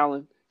Josh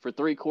Allen for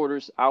 3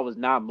 quarters, I was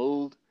not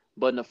moved,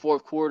 but in the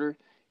fourth quarter,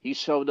 he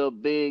showed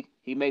up big.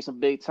 He made some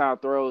big time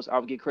throws. I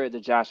would give credit to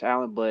Josh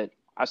Allen, but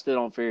I still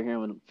don't fear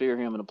him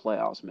in the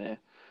playoffs, man.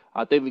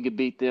 I think we could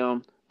beat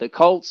them. The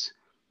Colts,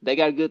 they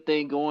got a good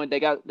thing going. They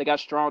got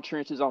strong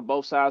trenches on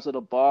both sides of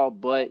the ball,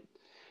 but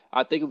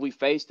I think if we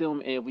face them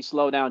and if we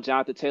slow down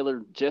Jonathan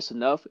Taylor just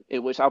enough,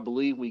 in which I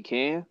believe we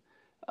can,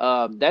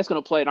 that's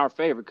going to play in our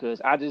favor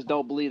because I just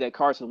don't believe that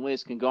Carson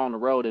Wentz can go on the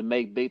road and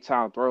make big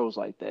time throws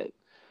like that.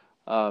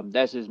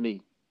 That's just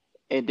me.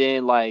 And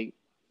then like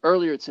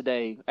earlier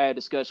today, I had a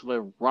discussion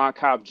with Ron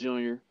Cobb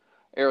Jr.,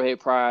 Arrowhead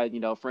Pride, you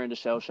know, friend of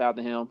the show, shout out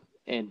to him,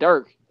 and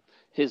Dirk,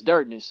 his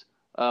Dirkness.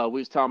 We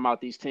was talking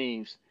about these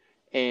teams,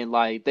 and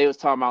like they was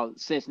talking about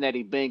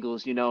Cincinnati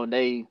Bengals, you know, and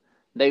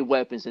they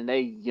weapons and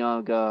they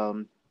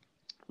young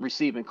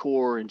receiving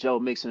core and Joe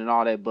Mixon and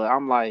all that. But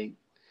I'm like,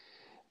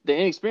 the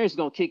inexperience is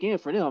gonna kick in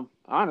for them,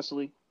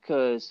 honestly,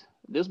 because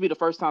this will be the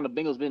first time the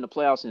Bengals been in the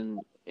playoffs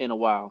in a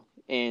while,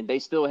 and they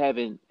still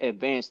haven't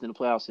advanced in the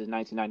playoffs since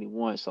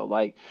 1991. So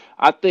like,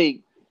 I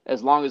think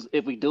as long as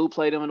if we do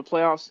play them in the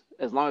playoffs,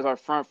 as long as our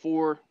front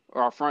four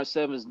or our front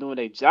seven is doing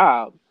their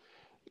job,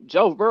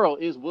 Joe Burrow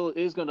is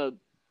gonna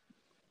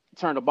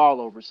turn the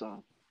ball over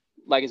some.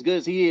 Like as good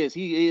as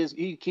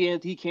he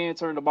can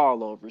turn the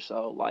ball over.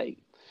 So like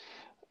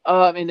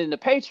and then the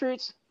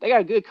Patriots, they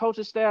got a good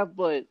coaching staff,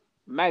 but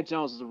Mac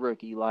Jones is a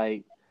rookie.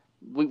 Like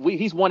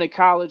he's won in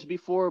college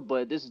before,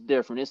 but this is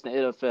different. It's the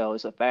NFL.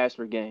 It's a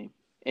faster game,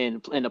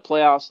 and in the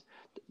playoffs,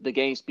 the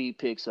game speed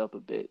picks up a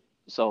bit.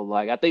 So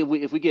like I think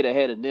if we get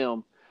ahead of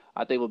them,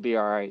 I think we'll be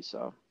all right.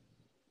 So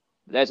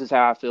that's just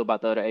how I feel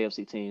about the other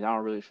AFC teams. I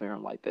don't really fear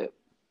them like that.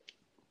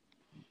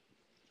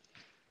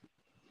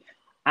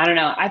 I don't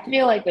know. I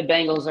feel like the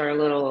Bengals are a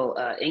little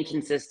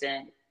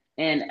inconsistent.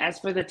 And as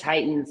for the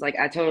Titans, like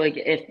I totally,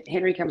 if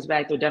Henry comes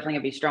back, they're definitely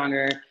gonna be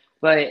stronger.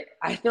 But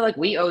I feel like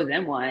we owe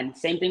them one.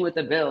 Same thing with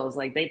the Bills.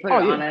 Like they put Oh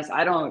it on yeah, us.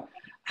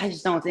 I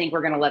just don't think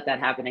we're gonna let that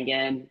happen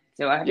again.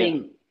 So I yeah.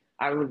 think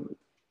I would,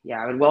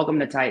 yeah, I would welcome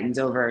the Titans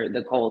over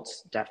the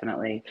Colts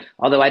definitely.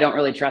 Although I don't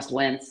really trust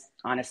Wentz,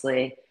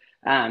 honestly.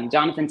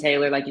 Jonathan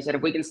Taylor, like you said,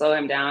 if we can slow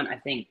him down, I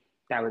think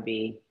that would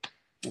be.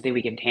 I think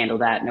we could handle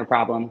that, no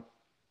problem.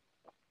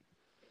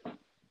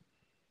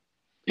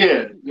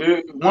 Yeah.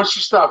 Once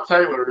you stop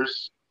Taylor,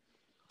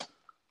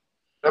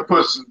 that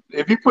puts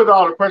if you put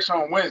all the pressure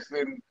on Wentz,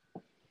 then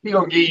he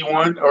gonna give you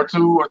one or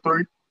two or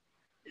three.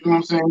 You know what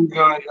I'm saying?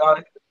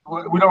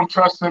 We don't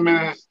trust him in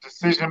his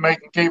decision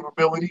making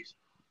capabilities.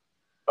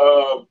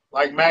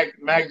 Like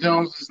Mac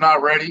Jones is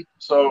not ready,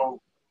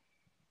 so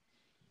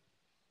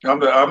I'm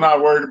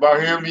not worried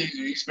about him.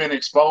 He's been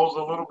exposed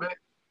a little bit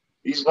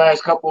these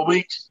last couple of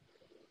weeks.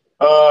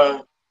 Uh,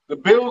 the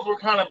Bills were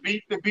kind of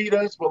beat to beat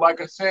us, but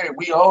like I said,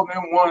 we owe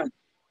them one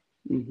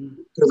Mm-hmm.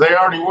 because they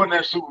already won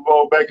that Super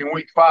Bowl back in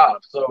Week 5,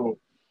 so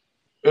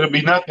it'll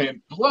be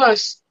nothing.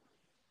 Plus,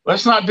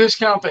 let's not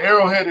discount the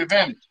Arrowhead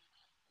advantage.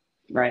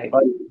 Right.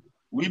 Like,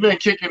 we've been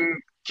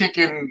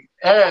kicking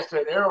ass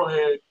at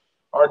Arrowhead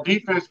our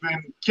defense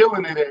been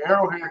killing it at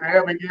Arrowhead. They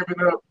haven't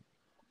given up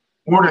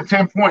more than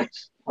 10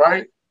 points,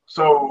 right?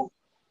 So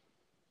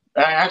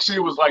actually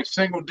it was like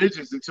single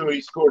digits until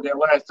he scored that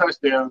last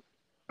touchdown.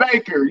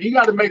 Baker, you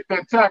got to make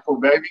that tackle,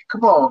 baby.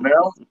 Come on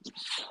now.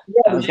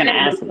 I was going to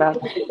ask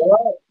about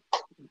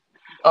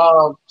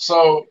that.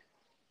 So,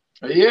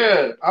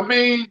 yeah, I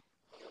mean,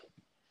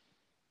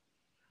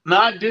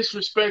 not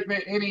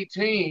disrespecting any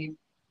team.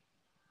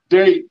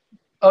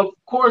 Of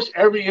course,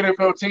 every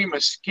NFL team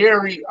is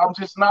scary. I'm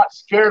just not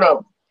scared of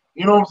them.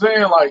 You know what I'm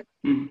saying? Like,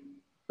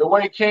 the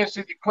way Kansas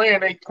City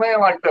playing, they playing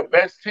like the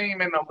best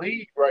team in the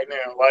league right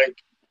now.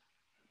 Like,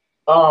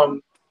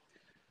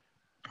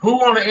 who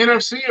on the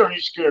NFC are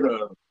you scared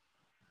of?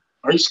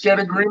 Are you scared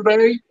of Green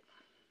Bay?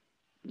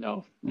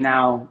 No.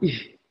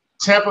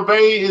 Tampa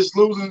Bay is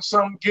losing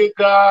some good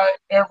guy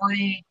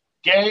every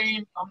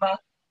game. I'm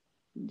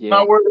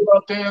not worried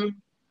about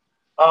them.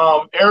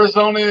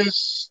 Arizona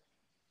is.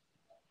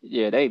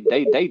 Yeah, they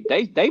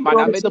might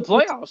not make the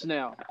playoffs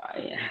now.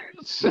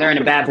 They're in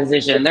a bad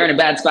position. They're in a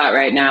bad spot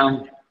right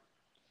now.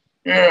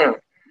 Yeah.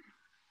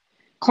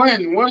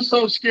 Clinton, what's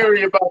so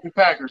scary about the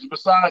Packers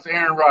besides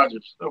Aaron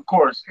Rodgers? Of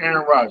course,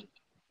 Aaron Rodgers.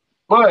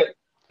 But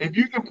if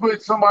you can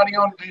put somebody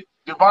on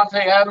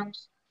Devontae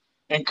Adams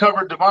and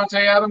cover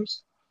Devontae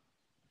Adams,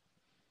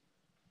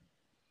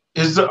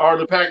 are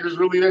the Packers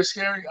really that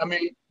scary? I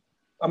mean,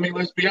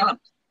 let's be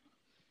honest.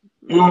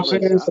 You know what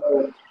I'm saying?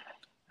 So,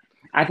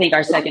 I think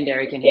our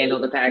secondary can handle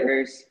the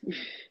Packers.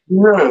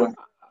 Yeah.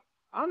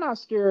 I'm not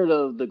scared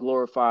of the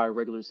glorified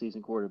regular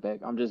season quarterback.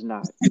 I'm just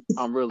not.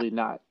 I'm really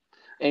not.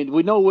 And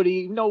we know what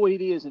he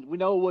is, and we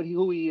know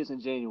who he is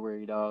in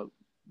January, dog.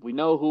 We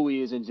know who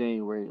he is in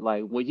January.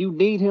 Like, when you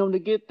need him to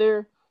get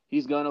there,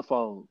 he's gonna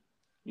fold.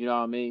 You know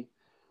what I mean?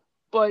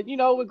 But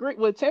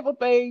with Tampa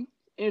Bay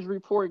injury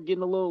report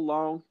getting a little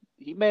long,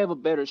 he may have a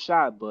better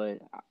shot, but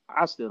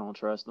I still don't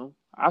trust him.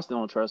 I still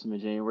don't trust him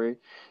in January.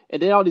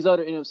 And then all these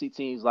other NFC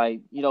teams, like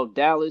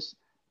Dallas,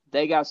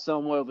 they got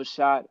somewhat of a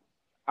shot.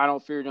 I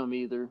don't fear them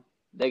either.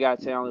 They got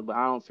talent, but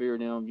I don't fear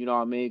them. You know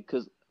what I mean?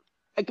 Because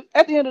at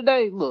the end of the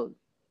day, look.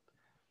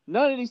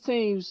 None of these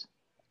teams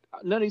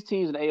in the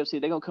AFC,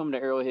 they're going to come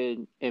to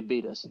Arrowhead and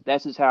beat us.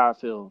 That's just how I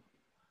feel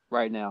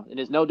right now. And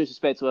there's no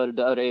disrespect to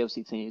the other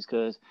AFC teams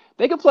because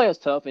they can play us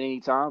tough at any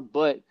time.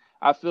 But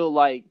I feel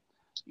like,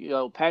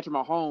 Patrick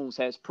Mahomes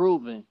has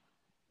proven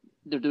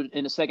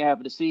in the second half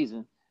of the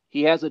season,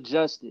 he has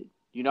adjusted.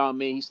 You know what I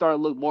mean? He started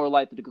to look more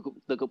like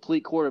the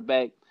complete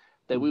quarterback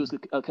that we was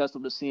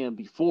accustomed to seeing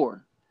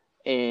before.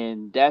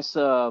 And that's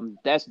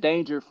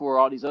danger for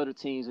all these other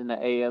teams in the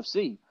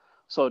AFC.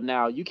 So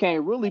now you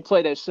can't really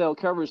play that shell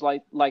coverage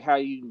like how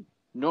you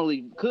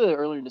normally could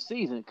earlier in the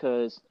season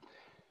because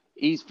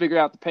he's figured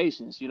out the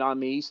patience. You know what I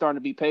mean? He's starting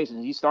to be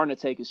patient. He's starting to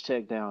take his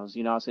check downs.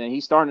 You know what I'm saying?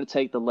 He's starting to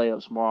take the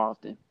layups more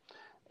often.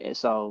 And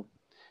so,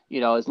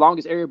 as long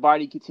as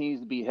everybody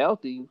continues to be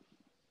healthy,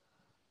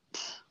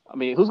 I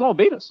mean, who's going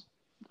to beat us?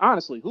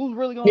 Honestly, who's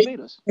really going to beat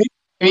us?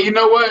 And you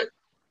know what?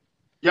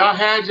 Y'all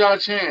had y'all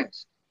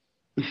chance.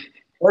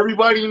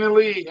 Everybody in the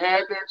league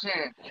had their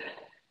chance.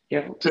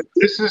 Yeah. To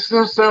distance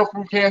themselves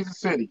from Kansas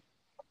City.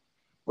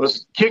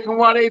 Let's kick them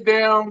while they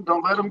down.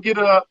 Don't let them get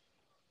up.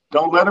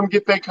 Don't let them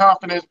get their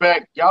confidence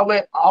back. Y'all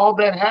let all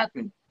that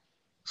happen.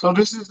 So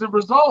this is the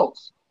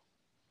results.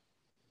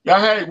 We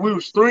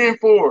was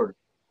 3-4.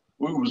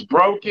 We was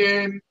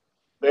broken.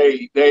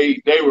 They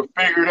were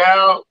figured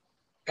out.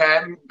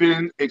 Hadn't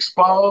been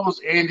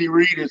exposed. Andy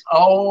Reid is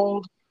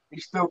old.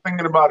 He's still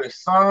thinking about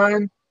his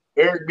son.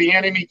 Eric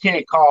Bieniemy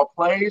can't call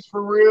plays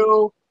for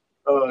real.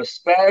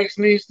 Spags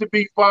needs to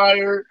be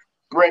fired.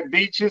 Brett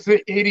Beach is an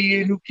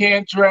idiot who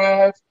can't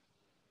draft.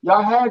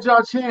 Y'all had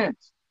y'all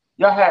chance.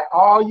 Y'all had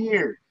all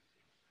year.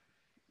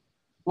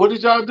 What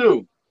did y'all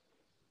do?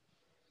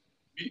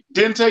 You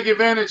didn't take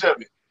advantage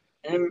of it.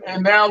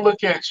 And now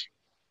look at you.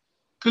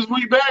 Because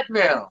we back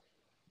now.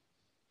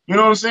 You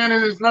know what I'm saying?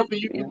 And there's nothing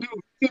you can do.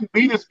 You couldn't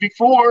beat us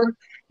before.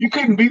 You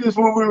couldn't beat us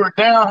when we were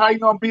down. How you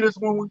going to beat us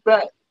when we're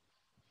back?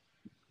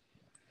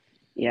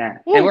 Yeah,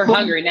 and we're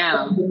hungry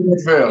now.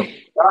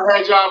 Y'all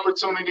had your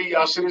opportunity.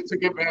 Y'all should have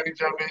took advantage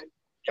of it.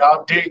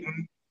 Y'all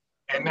didn't.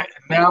 And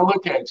now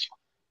look at you.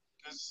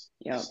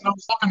 There's no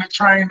stopping the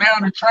train now.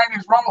 The train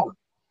is rolling.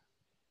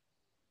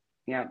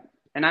 Yeah,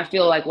 and I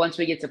feel like once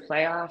we get to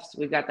playoffs,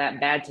 we've got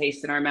that bad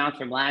taste in our mouth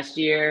from last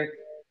year.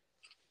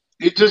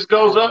 It just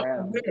goes up.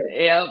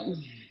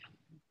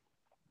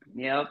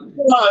 Yep.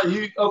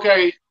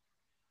 Okay,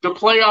 the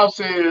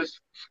playoffs is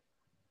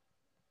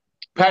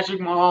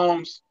Patrick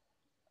Mahomes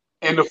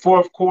in the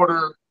fourth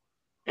quarter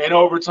and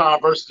overtime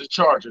versus the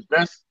Chargers.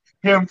 That's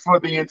him for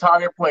the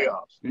entire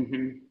playoffs.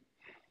 Mm-hmm.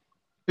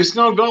 It's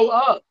going to go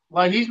up.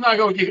 Like, he's not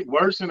going to get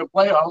worse in the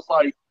playoffs.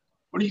 Like,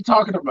 what are you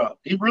talking about?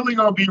 He really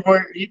going to be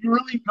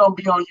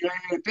on your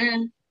head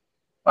then.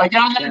 Like,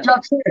 y'all had your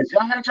chance.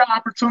 Y'all had your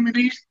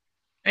opportunities,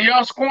 and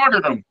y'all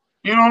squandered them.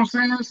 You know what I'm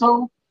saying?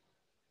 So,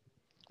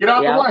 get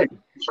out the way.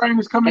 The train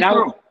is coming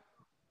through.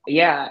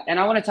 Yeah, and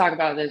I want to talk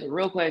about this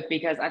real quick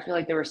because I feel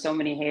like there were so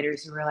many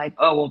haters who were like,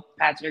 oh, well,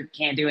 Patrick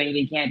can't do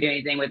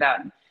anything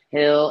without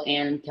Hill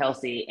and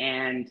Kelsey,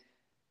 and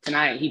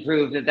tonight he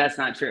proved that that's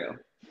not true.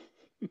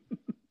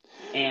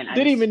 And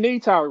didn't even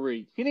need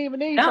Tyreek. He didn't even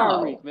need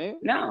Tyreek, man.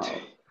 No.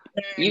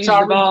 Used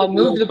the ball,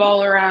 moved the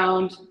ball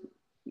around,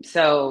 and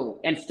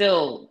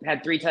still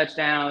had 3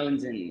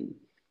 touchdowns and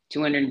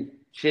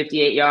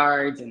 258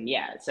 yards, and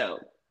so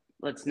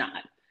let's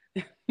not.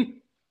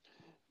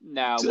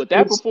 Now, with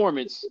that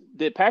performance,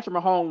 did Patrick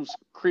Mahomes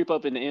creep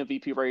up in the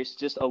MVP race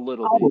just a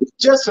little bit? I was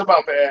just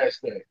about to ask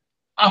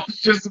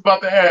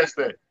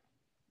that.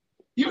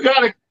 You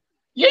gotta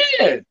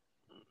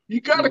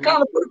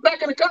kind of put it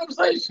back in the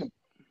conversation.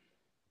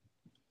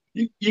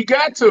 You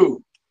got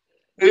to.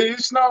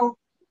 It's no.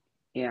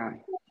 Yeah.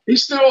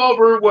 He's still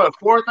over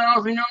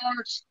 4,000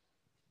 yards.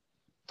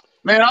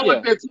 Man, I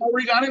looked at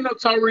Tyreek. I didn't know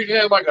Tyreek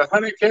had like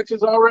 100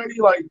 catches already.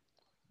 Like,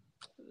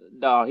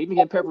 no, he been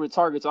getting peppered with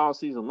targets all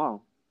season long.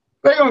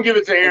 They're gonna give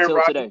it to Aaron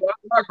Rodgers.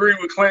 I agree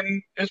with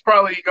Clinton. It's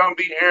probably gonna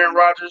be Aaron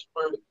Rodgers,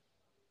 but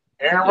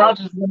Aaron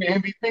Rodgers won the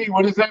MVP.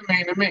 What does that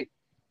mean to me?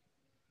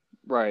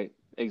 Right,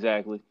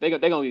 exactly. They're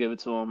gonna give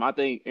it to him. I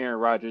think Aaron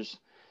Rodgers,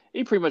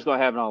 he pretty much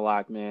gonna have it on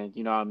lock, man.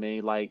 You know what I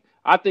mean? Like,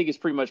 I think it's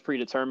pretty much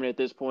predetermined at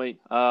this point.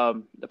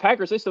 The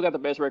Packers, they still got the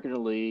best record in the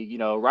league. You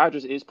know,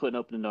 Rodgers is putting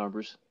up the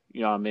numbers.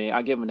 You know what I mean?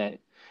 I give him that.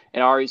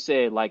 And I already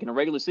said, like, in the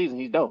regular season,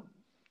 he's dope.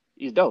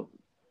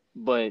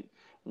 But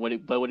when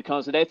it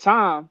comes to that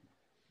time,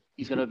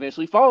 he's gonna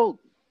eventually fold.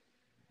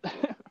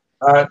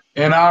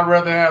 And I'd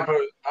rather have a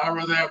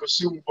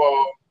Super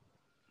Bowl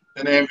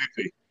than an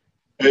MVP.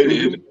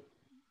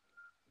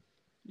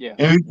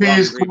 MVP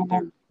is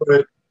cool,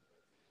 but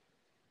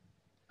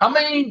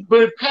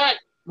Pat,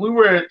 we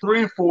were at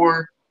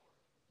 3-4,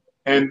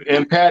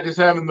 and Pat is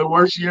having the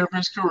worst year of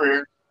his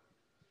career.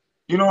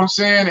 You know what I'm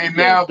saying? And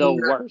now the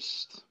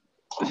worst.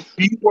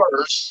 The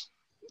worst.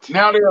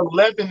 Now they're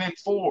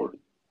 11-4.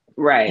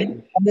 Right.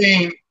 I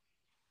mean,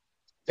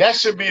 that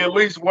should be at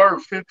least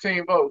worth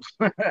 15 votes.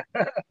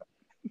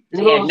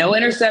 No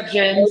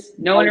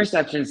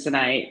interceptions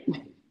tonight.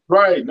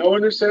 Right, no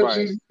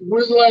interceptions. Right.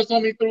 When's the last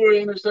time he threw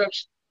an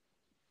interception?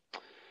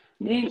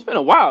 It's been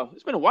a while,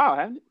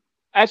 hasn't it?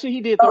 Actually,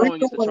 he did throw one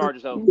against the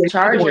Chargers, though. He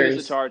threw one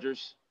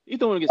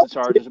against the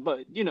Chargers,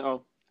 but, you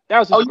know, that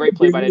was just a great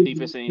play by that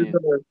defense.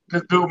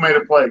 This dude made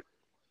a play.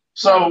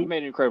 So he made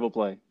an incredible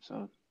play.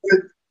 So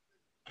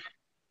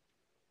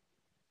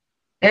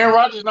Aaron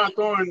Rodgers not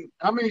throwing.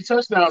 How many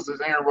touchdowns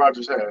does Aaron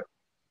Rodgers have?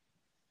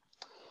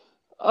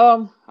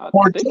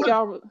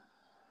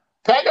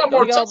 Pat got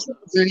more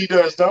touchdowns than he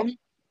does, don't he?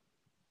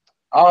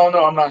 I don't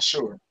know. I'm not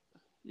sure.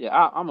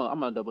 Yeah, I'm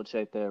gonna double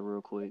check that real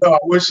quick. No, I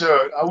wish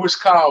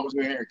Kyle was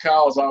in here.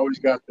 Kyle's always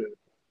got the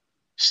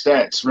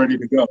stats ready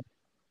to go.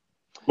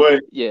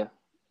 But yeah,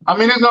 I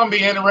mean, it's gonna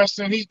be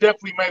interesting. He's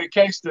definitely made a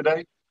case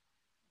today.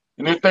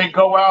 And if they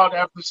go out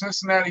after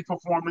Cincinnati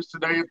performance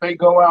today, if they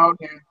go out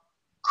and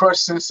crush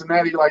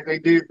Cincinnati like they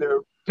did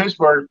to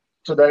Pittsburgh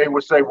today,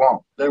 which they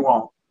won't.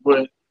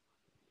 But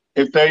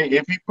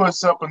if he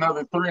puts up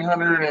another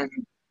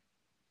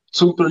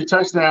 303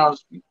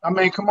 touchdowns, I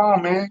mean, come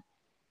on, man.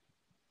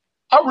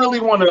 I really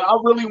want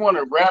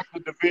to wrap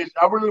the division.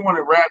 I really want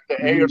to wrap the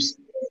AFC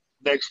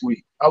next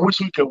week. I wish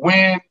we could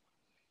win,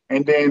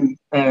 and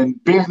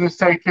business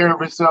take care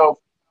of itself,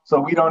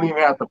 so we don't even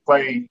have to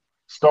play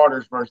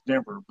starters versus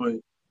Denver. But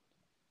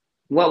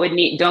what would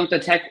need? Don't the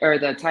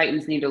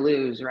Titans need to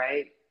lose,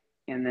 right?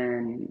 And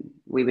then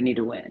we would need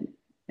to win,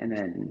 and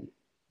then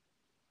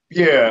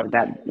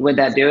would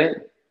that do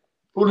it?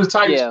 Who the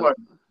Titans play?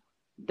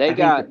 They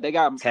got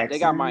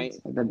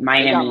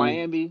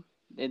Miami,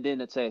 and then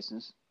the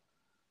Texans.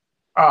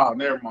 Oh,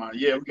 never mind.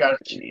 Yeah, we got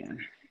it. Yeah.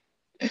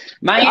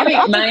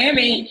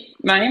 Miami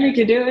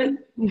could do it.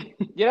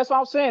 Yeah, that's what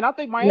I'm saying. I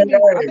think Miami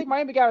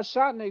got a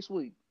shot next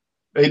week.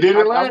 They did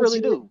it last year. I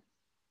really do.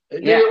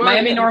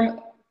 Miami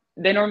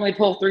they normally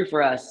pull through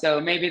for us,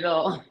 so maybe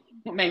they'll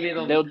beat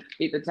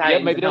the Titans. Yeah,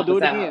 maybe they'll do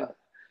it again.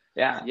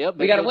 Yeah. Yep.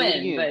 We gotta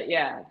win, but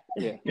yeah.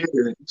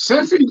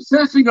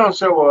 Since he gonna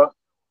show up,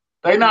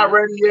 they not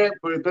ready yet,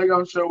 but they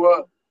gonna show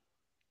up,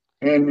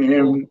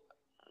 and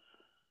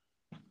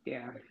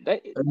yeah,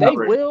 they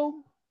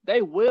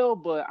will,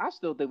 but I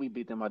still think we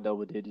beat them by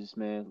double digits,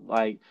 man.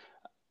 I'm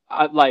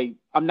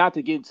not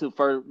to get to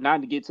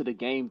the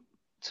game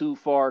too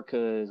far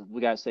because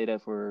we gotta say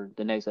that for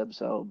the next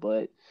episode.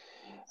 But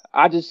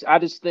I just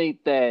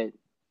think the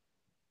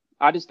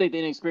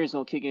inexperience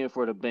gonna kick in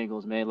for the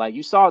Bengals, man. Like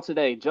you saw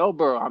today, Joe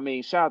Burrow. I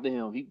mean, shout out to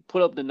him. He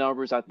put up the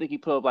numbers. I think he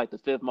put up like the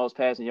 5th most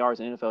passing yards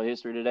in NFL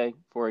history today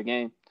for a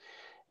game.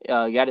 He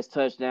got his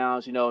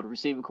touchdowns. You know, the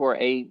receiving core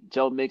 8,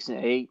 Joe Mixon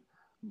 8.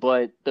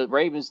 But the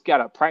Ravens got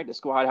a practice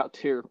squad out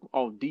there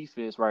on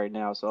defense right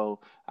now,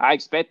 so I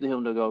expected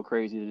him to go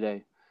crazy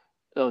today.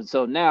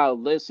 So now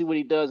let's see what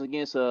he does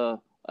against a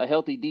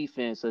healthy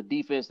defense, a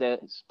defense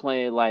that's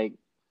playing like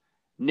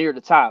near the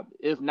top,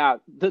 if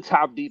not the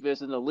top defense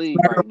in the league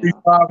right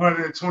now.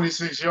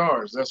 526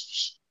 yards.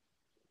 That's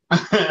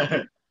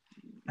it's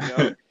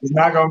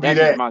not gonna be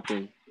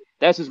that.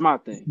 That's just my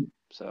thing.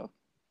 So,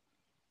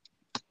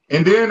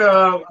 and then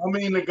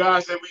the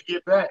guys that we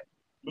get back,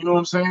 you know what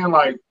I'm saying?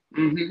 Like,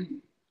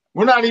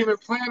 we're not even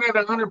playing at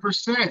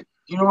 100%.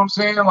 You know what I'm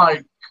saying?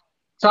 Like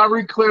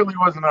Tyreek clearly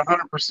wasn't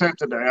 100%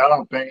 today. I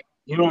don't think.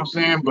 You know what I'm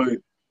saying? But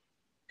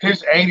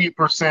his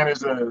 80%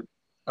 is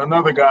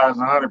another guy's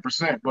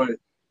 100%. But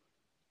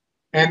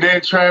and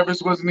then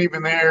Travis wasn't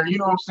even there. You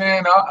know what I'm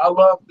saying? I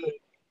love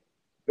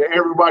that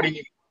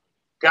everybody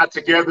got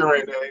together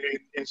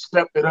and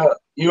stepped it up.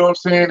 You know what I'm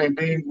saying? And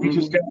then we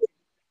just got to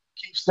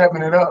keep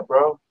stepping it up,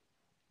 bro.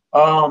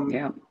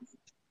 Yeah.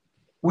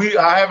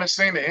 I haven't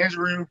seen the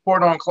injury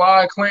report on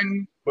Clyde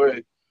Clinton,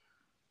 but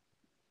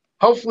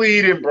hopefully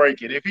he didn't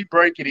break it. If he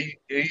break it,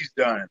 he's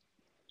done.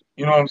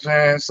 You know what I'm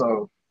saying?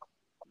 So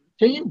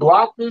can you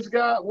block this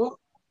guy? Well,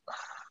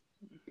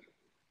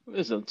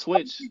 It's a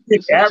Twitch.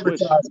 It's a Twitch.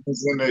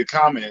 advertisements in the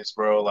comments,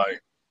 bro.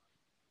 Like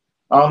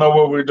I don't know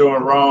what we're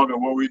doing wrong or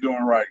what we're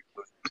doing right.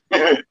 But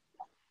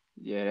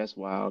Yeah, that's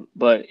wild.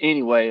 But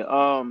anyway,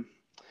 I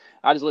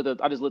just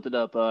looked it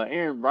up.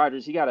 Aaron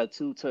Rodgers, he got a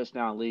 2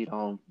 touchdown lead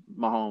on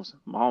Mahomes.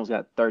 Mahomes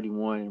got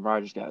 31 and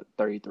Rodgers got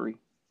 33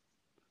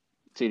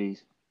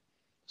 TDs.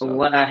 So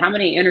How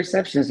many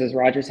interceptions does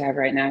Rodgers have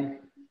right now?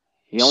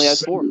 he only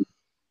has 4.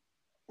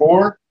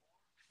 4?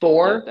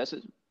 4? Yeah, that's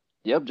it.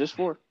 Yep, just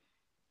 4.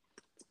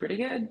 It's pretty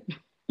good.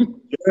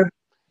 Yeah.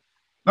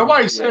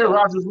 Nobody said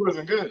Rodgers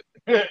wasn't good.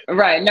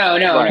 Right. No.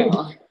 Right.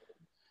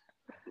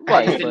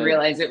 I just didn't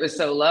realize it was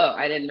so low.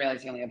 I didn't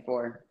realize he only had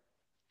 4.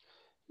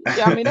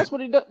 Yeah, I mean that's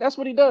what he does. That's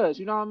what he does.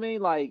 You know what I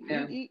mean? Like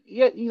Yeah.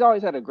 he's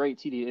always had a great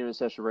TD to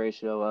interception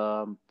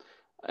ratio.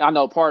 I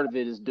know part of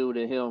it is due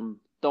to him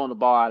throwing the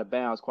ball out of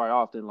bounds quite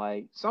often.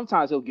 Like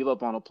sometimes he'll give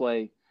up on a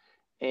play,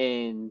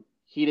 and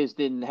he just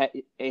didn't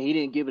he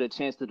didn't give it a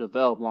chance to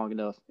develop long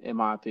enough, in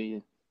my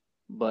opinion.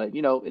 But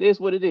it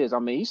is what it is. I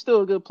mean, he's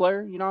still a good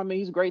player. You know what I mean?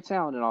 He's a great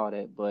talent and all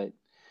that. But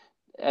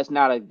that's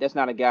not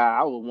a guy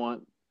I would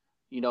want,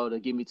 to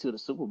get me to the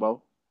Super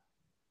Bowl.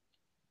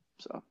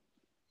 So.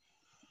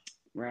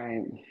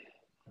 Right.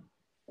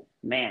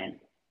 Man,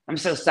 I'm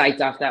so psyched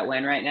off that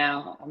win right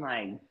now. I'm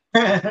like,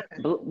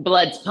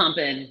 blood's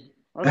pumping.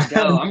 Let's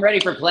go. I'm ready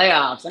for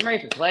playoffs.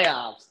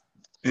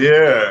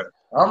 Yeah,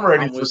 I'm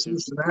ready for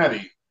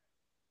Cincinnati.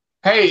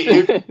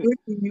 Hey,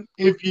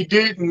 if you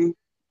didn't,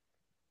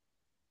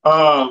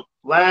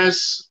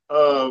 last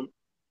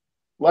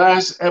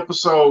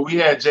episode we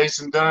had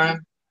Jason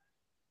Dunn.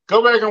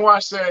 Go back and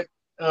watch that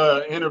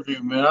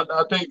interview, man.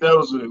 I think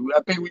I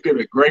think we did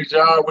a great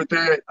job with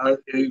that.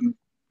 And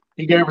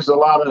he gave us a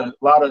lot of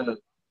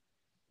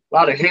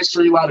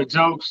history, a lot of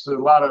jokes, a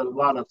lot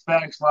of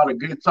facts, a lot of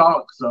good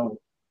talk. So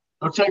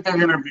go check that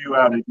interview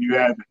out if you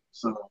haven't.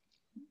 So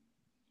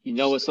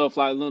what's so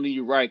fly, Looney?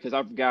 You're right, because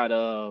I forgot.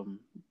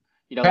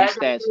 These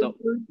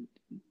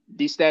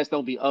stats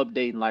don't be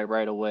updating like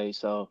right away.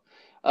 So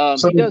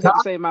he does have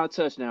the same amount of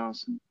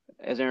touchdowns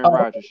as Aaron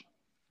Rodgers.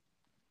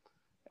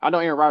 I know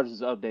Aaron Rodgers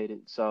is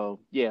updated, so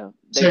yeah,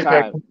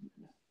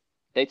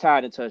 they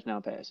tied in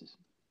touchdown passes,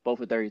 both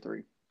with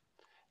 33.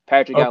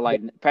 Patrick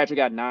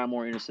got 9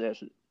 more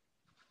interceptions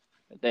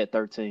at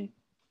 13.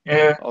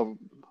 Yeah, over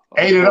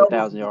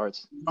 4,000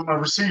 yards. On the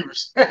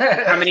receivers.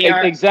 How many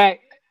yards?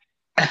 Exact.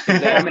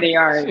 How many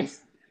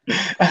yards?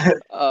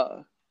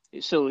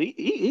 So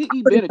he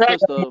been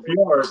accused of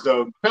yards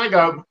though. Pat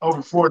got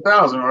over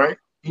 4,000, right?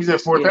 He's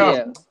at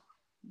 4,000.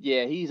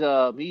 Yeah, he's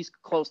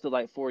close to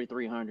like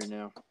 4,300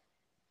 now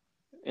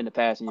in the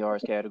passing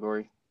yards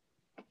category.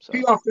 So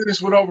he gonna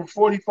finish with over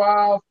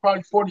 45,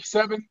 probably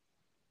 47.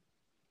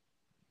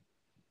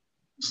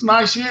 It's a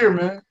nice year,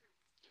 man.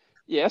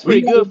 Yeah, that's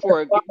pretty good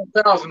for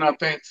 5,000, I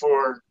think,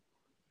 for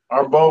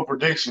our bold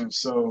predictions.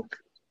 So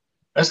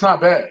that's not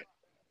bad.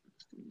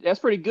 That's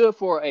pretty good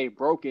for a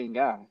broken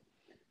guy.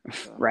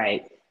 So.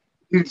 Right.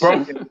 He's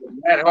broken.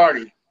 Matt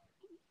Hardy.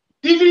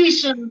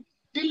 Deletion.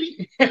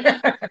 Delete.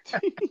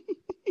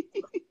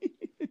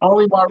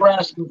 Only my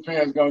Rascal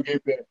fans gonna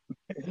get that.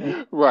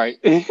 Right.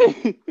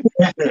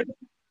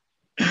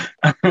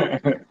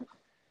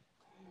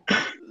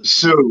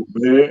 Shoot,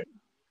 man.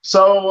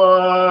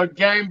 So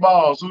game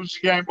balls. Who's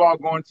your game ball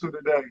going to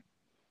today?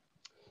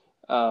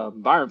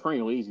 Byron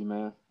Pringle, easy,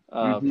 man.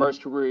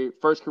 First career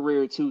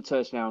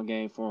 2-touchdown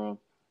game for him.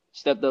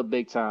 Stepped up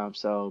big time.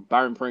 So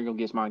Byron Pringle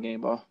gets my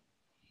game ball.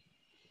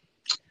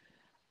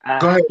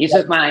 Go ahead. You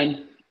took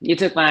mine.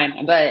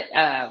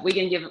 But we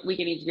can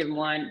each give him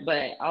one.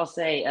 But I'll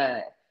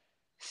say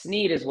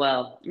Snead as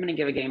well. I'm gonna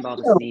give a game ball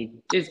to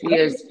Snead just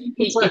because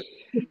he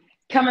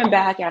coming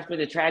back after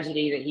the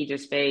tragedy that he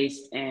just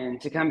faced, and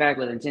to come back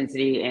with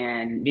intensity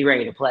and be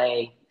ready to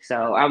play.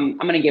 So I'm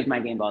gonna give my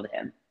game ball to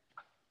him.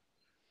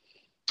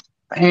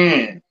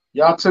 Man,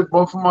 y'all took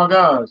both of my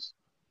guys.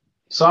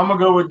 So I'm gonna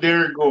go with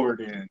Derek Gore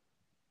then.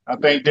 I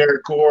think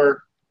Derek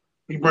Gore,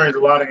 he brings a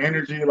lot of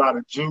energy, a lot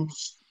of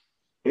juice.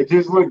 It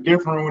just looked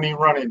different when he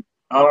running.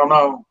 I don't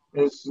know.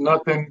 It's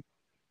nothing,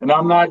 and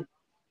I'm not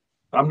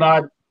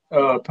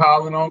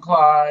piling on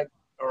Clyde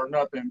or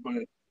nothing,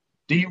 but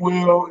D.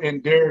 Will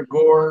and Derek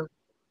Gore,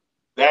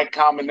 that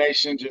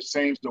combination just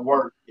seems to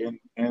work, and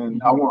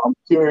I'm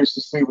curious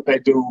to see what they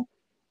do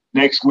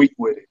next week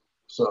with it.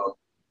 So,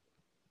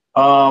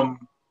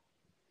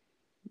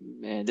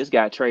 Man, this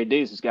guy Trey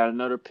Diggs has got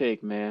another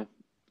pick, man.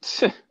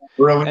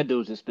 Really? That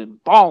dude's just been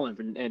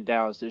balling in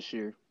Dallas this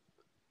year.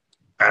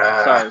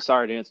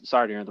 Sorry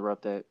to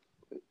interrupt that.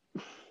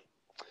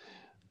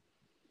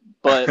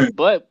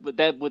 But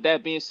with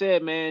that being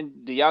said, man,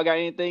 do y'all got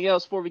anything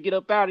else before we get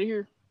up out of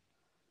here?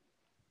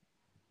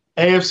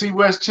 AFC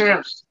West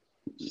champs,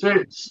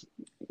 6.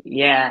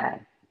 Yeah.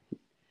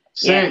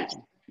 6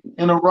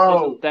 in a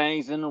row.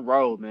 Things in a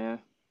row, man.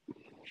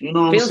 You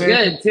know what Feels I'm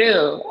saying? good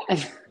too.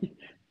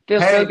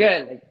 Feels so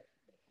good.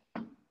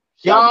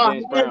 Y'all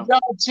had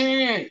y'all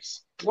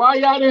chance. Why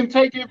y'all didn't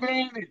take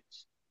advantage?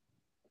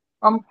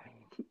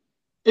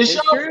 It's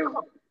your true.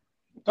 fault.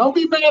 Don't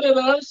be mad at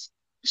us.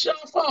 It's your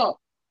fault.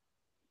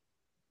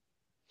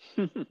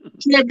 You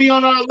can't be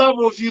on our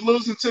level if you're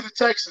losing to the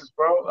Texans,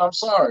 bro. I'm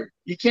sorry.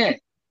 You can't.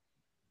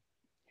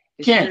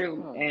 It's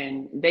true.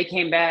 And they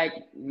came back,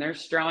 and they're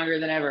stronger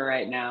than ever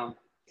right now.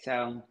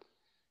 So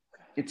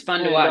it's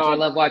fun to watch. I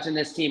love watching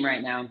this team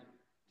right now.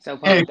 So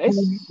fun. Hey,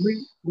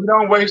 we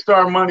don't waste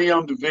our money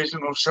on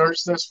divisional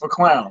shirts. That's for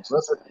clowns.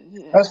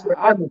 That's for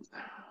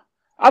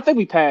I think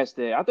we passed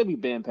that. I think we've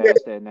been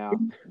past that now.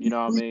 You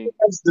know what I mean?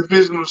 That's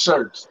divisional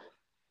shirts.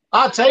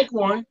 I'll take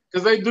one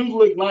because they do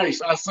look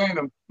nice. I seen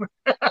them.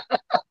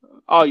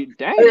 Oh,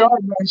 dang. They are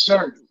nice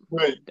shirts.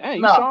 But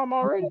dang, you saw them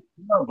already?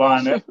 I'm not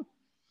buying that.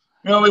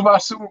 We only buy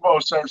Super Bowl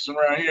shirts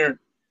around here.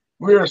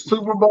 We're a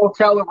Super Bowl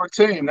caliber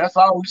team. That's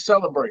all we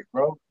celebrate,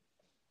 bro.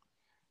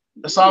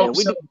 That's all we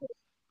celebrate.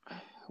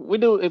 We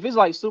do. If it's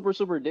like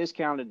super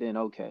discounted, then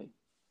okay.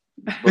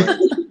 But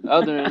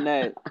other than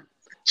that,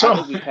 I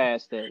think we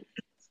passed that.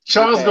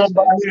 Sean's gonna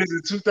buy his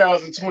in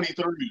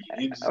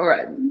 2023. All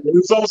right.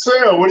 It's on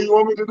sale. What do you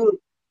want me to do?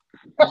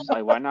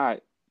 Like, why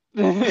not?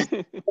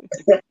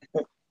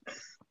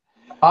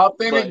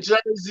 Authentic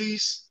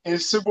jerseys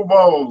and Super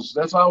Bowls.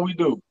 That's all we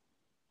do.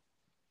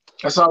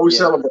 That's all we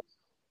celebrate.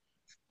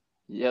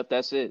 Yep,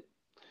 that's it.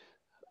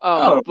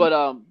 But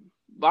I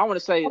want to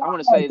say this. I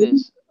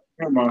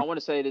want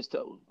to say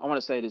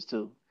this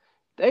too.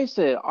 They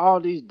said all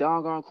these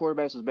doggone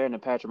quarterbacks was better than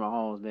Patrick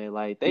Mahomes, man.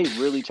 Like, they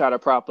really try to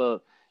prop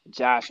up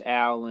Josh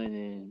Allen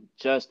and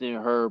Justin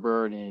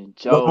Herbert and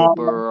Joe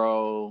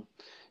Burrow.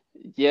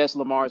 Yes,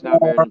 Lamar's not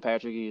better than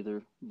Patrick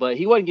either, but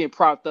he wasn't getting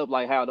propped up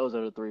like how those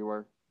other three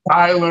were.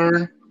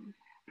 Tyler.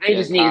 They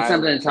just needed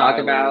something to talk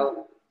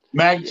about.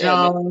 Mac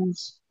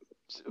Jones.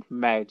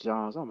 Mac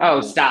Jones.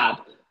 Oh,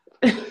 stop.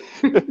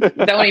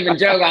 Don't even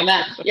joke on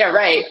that. Yeah,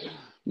 right.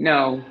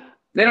 No.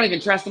 They don't even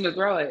trust him to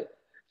throw it.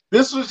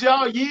 This was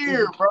y'all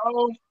year,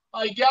 bro.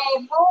 Like,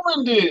 y'all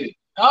ruined it.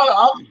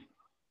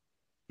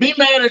 Be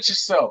mad at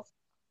yourself.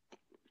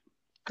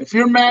 If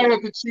you're mad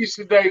at the Chiefs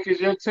today because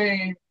your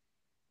team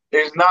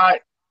is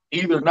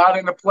either not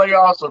in the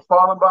playoffs or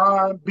falling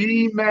behind,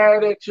 be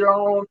mad at your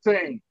own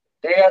team.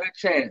 They had a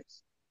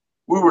chance.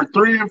 We were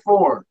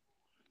 3-4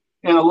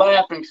 in a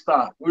laughing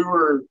stock. We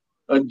were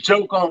a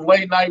joke on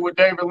Late Night with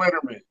David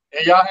Letterman.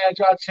 And y'all had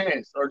your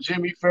chance, or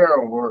Jimmy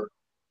Farrell,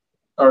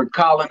 or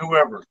Colin,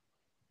 whoever.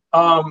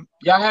 Y'all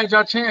had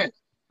your chance.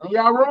 And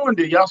y'all ruined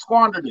it. Y'all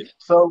squandered it.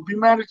 So be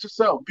mad at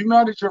yourself. Be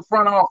mad at your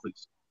front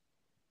office.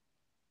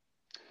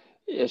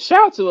 Yeah,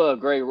 shout out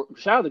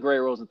to Gray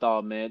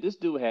Rosenthal, man. This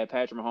dude had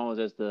Patrick Mahomes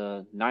as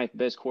the 9th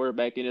best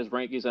quarterback in his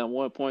rankings at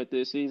one point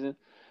this season.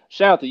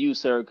 Shout out to you,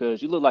 sir,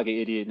 because you look like an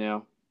idiot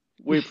now.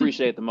 We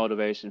appreciate the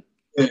motivation.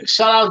 Yeah,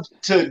 shout out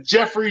to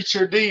Jeffrey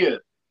Cherdia,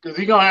 because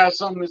he's going to have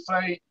something to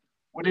say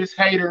with his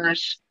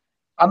haterish.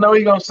 I know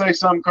he's going to say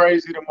something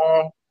crazy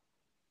tomorrow.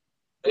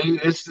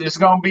 It's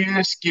going to be an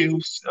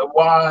excuse of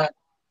why.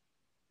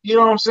 You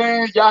know what I'm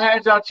saying? Y'all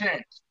had your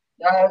chance.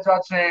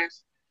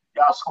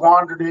 Y'all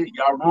squandered it.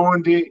 Y'all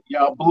ruined it.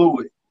 Y'all blew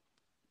it.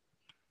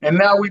 And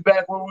now we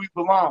back where we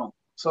belong.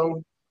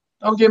 So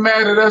don't get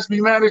mad at us.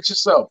 Be mad at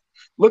yourself.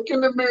 Look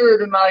in the mirror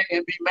tonight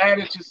and be mad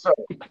at yourself.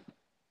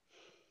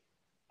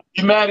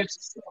 Be mad at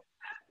yourself.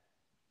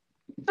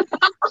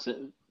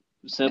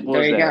 Simple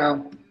there as you that.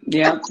 go.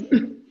 Yeah.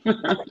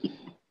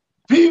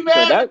 Be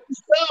mad at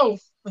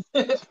yourself.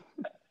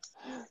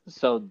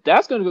 So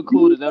that's going to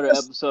conclude another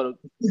episode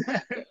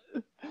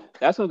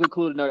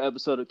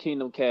of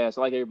Kingdom Cast.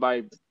 I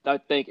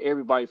thank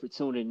everybody for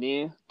tuning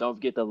in. Don't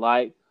forget to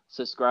like,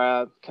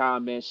 subscribe,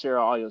 comment, share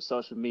on all your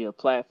social media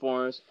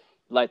platforms.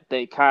 I'd like to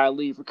thank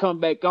Kylie for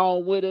coming back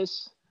on with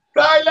us.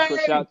 Shout out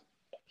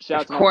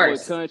to my boy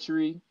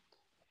Country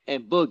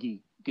and Boogie.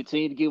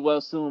 Continue to get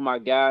well soon, my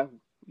guy.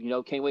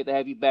 Can't wait to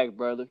have you back,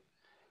 brother.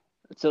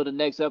 Until the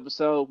next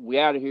episode, we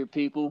out of here,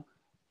 people.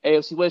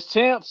 AFC West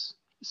champs,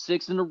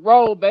 6 in a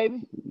row,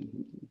 baby.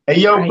 Hey,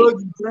 yo,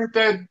 Boogie,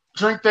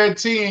 drink that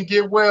tea and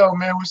get well,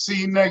 man. We'll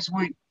see you next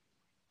week.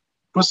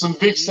 Put some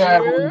Vic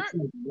Sav on.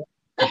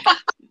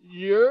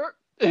 Yeah.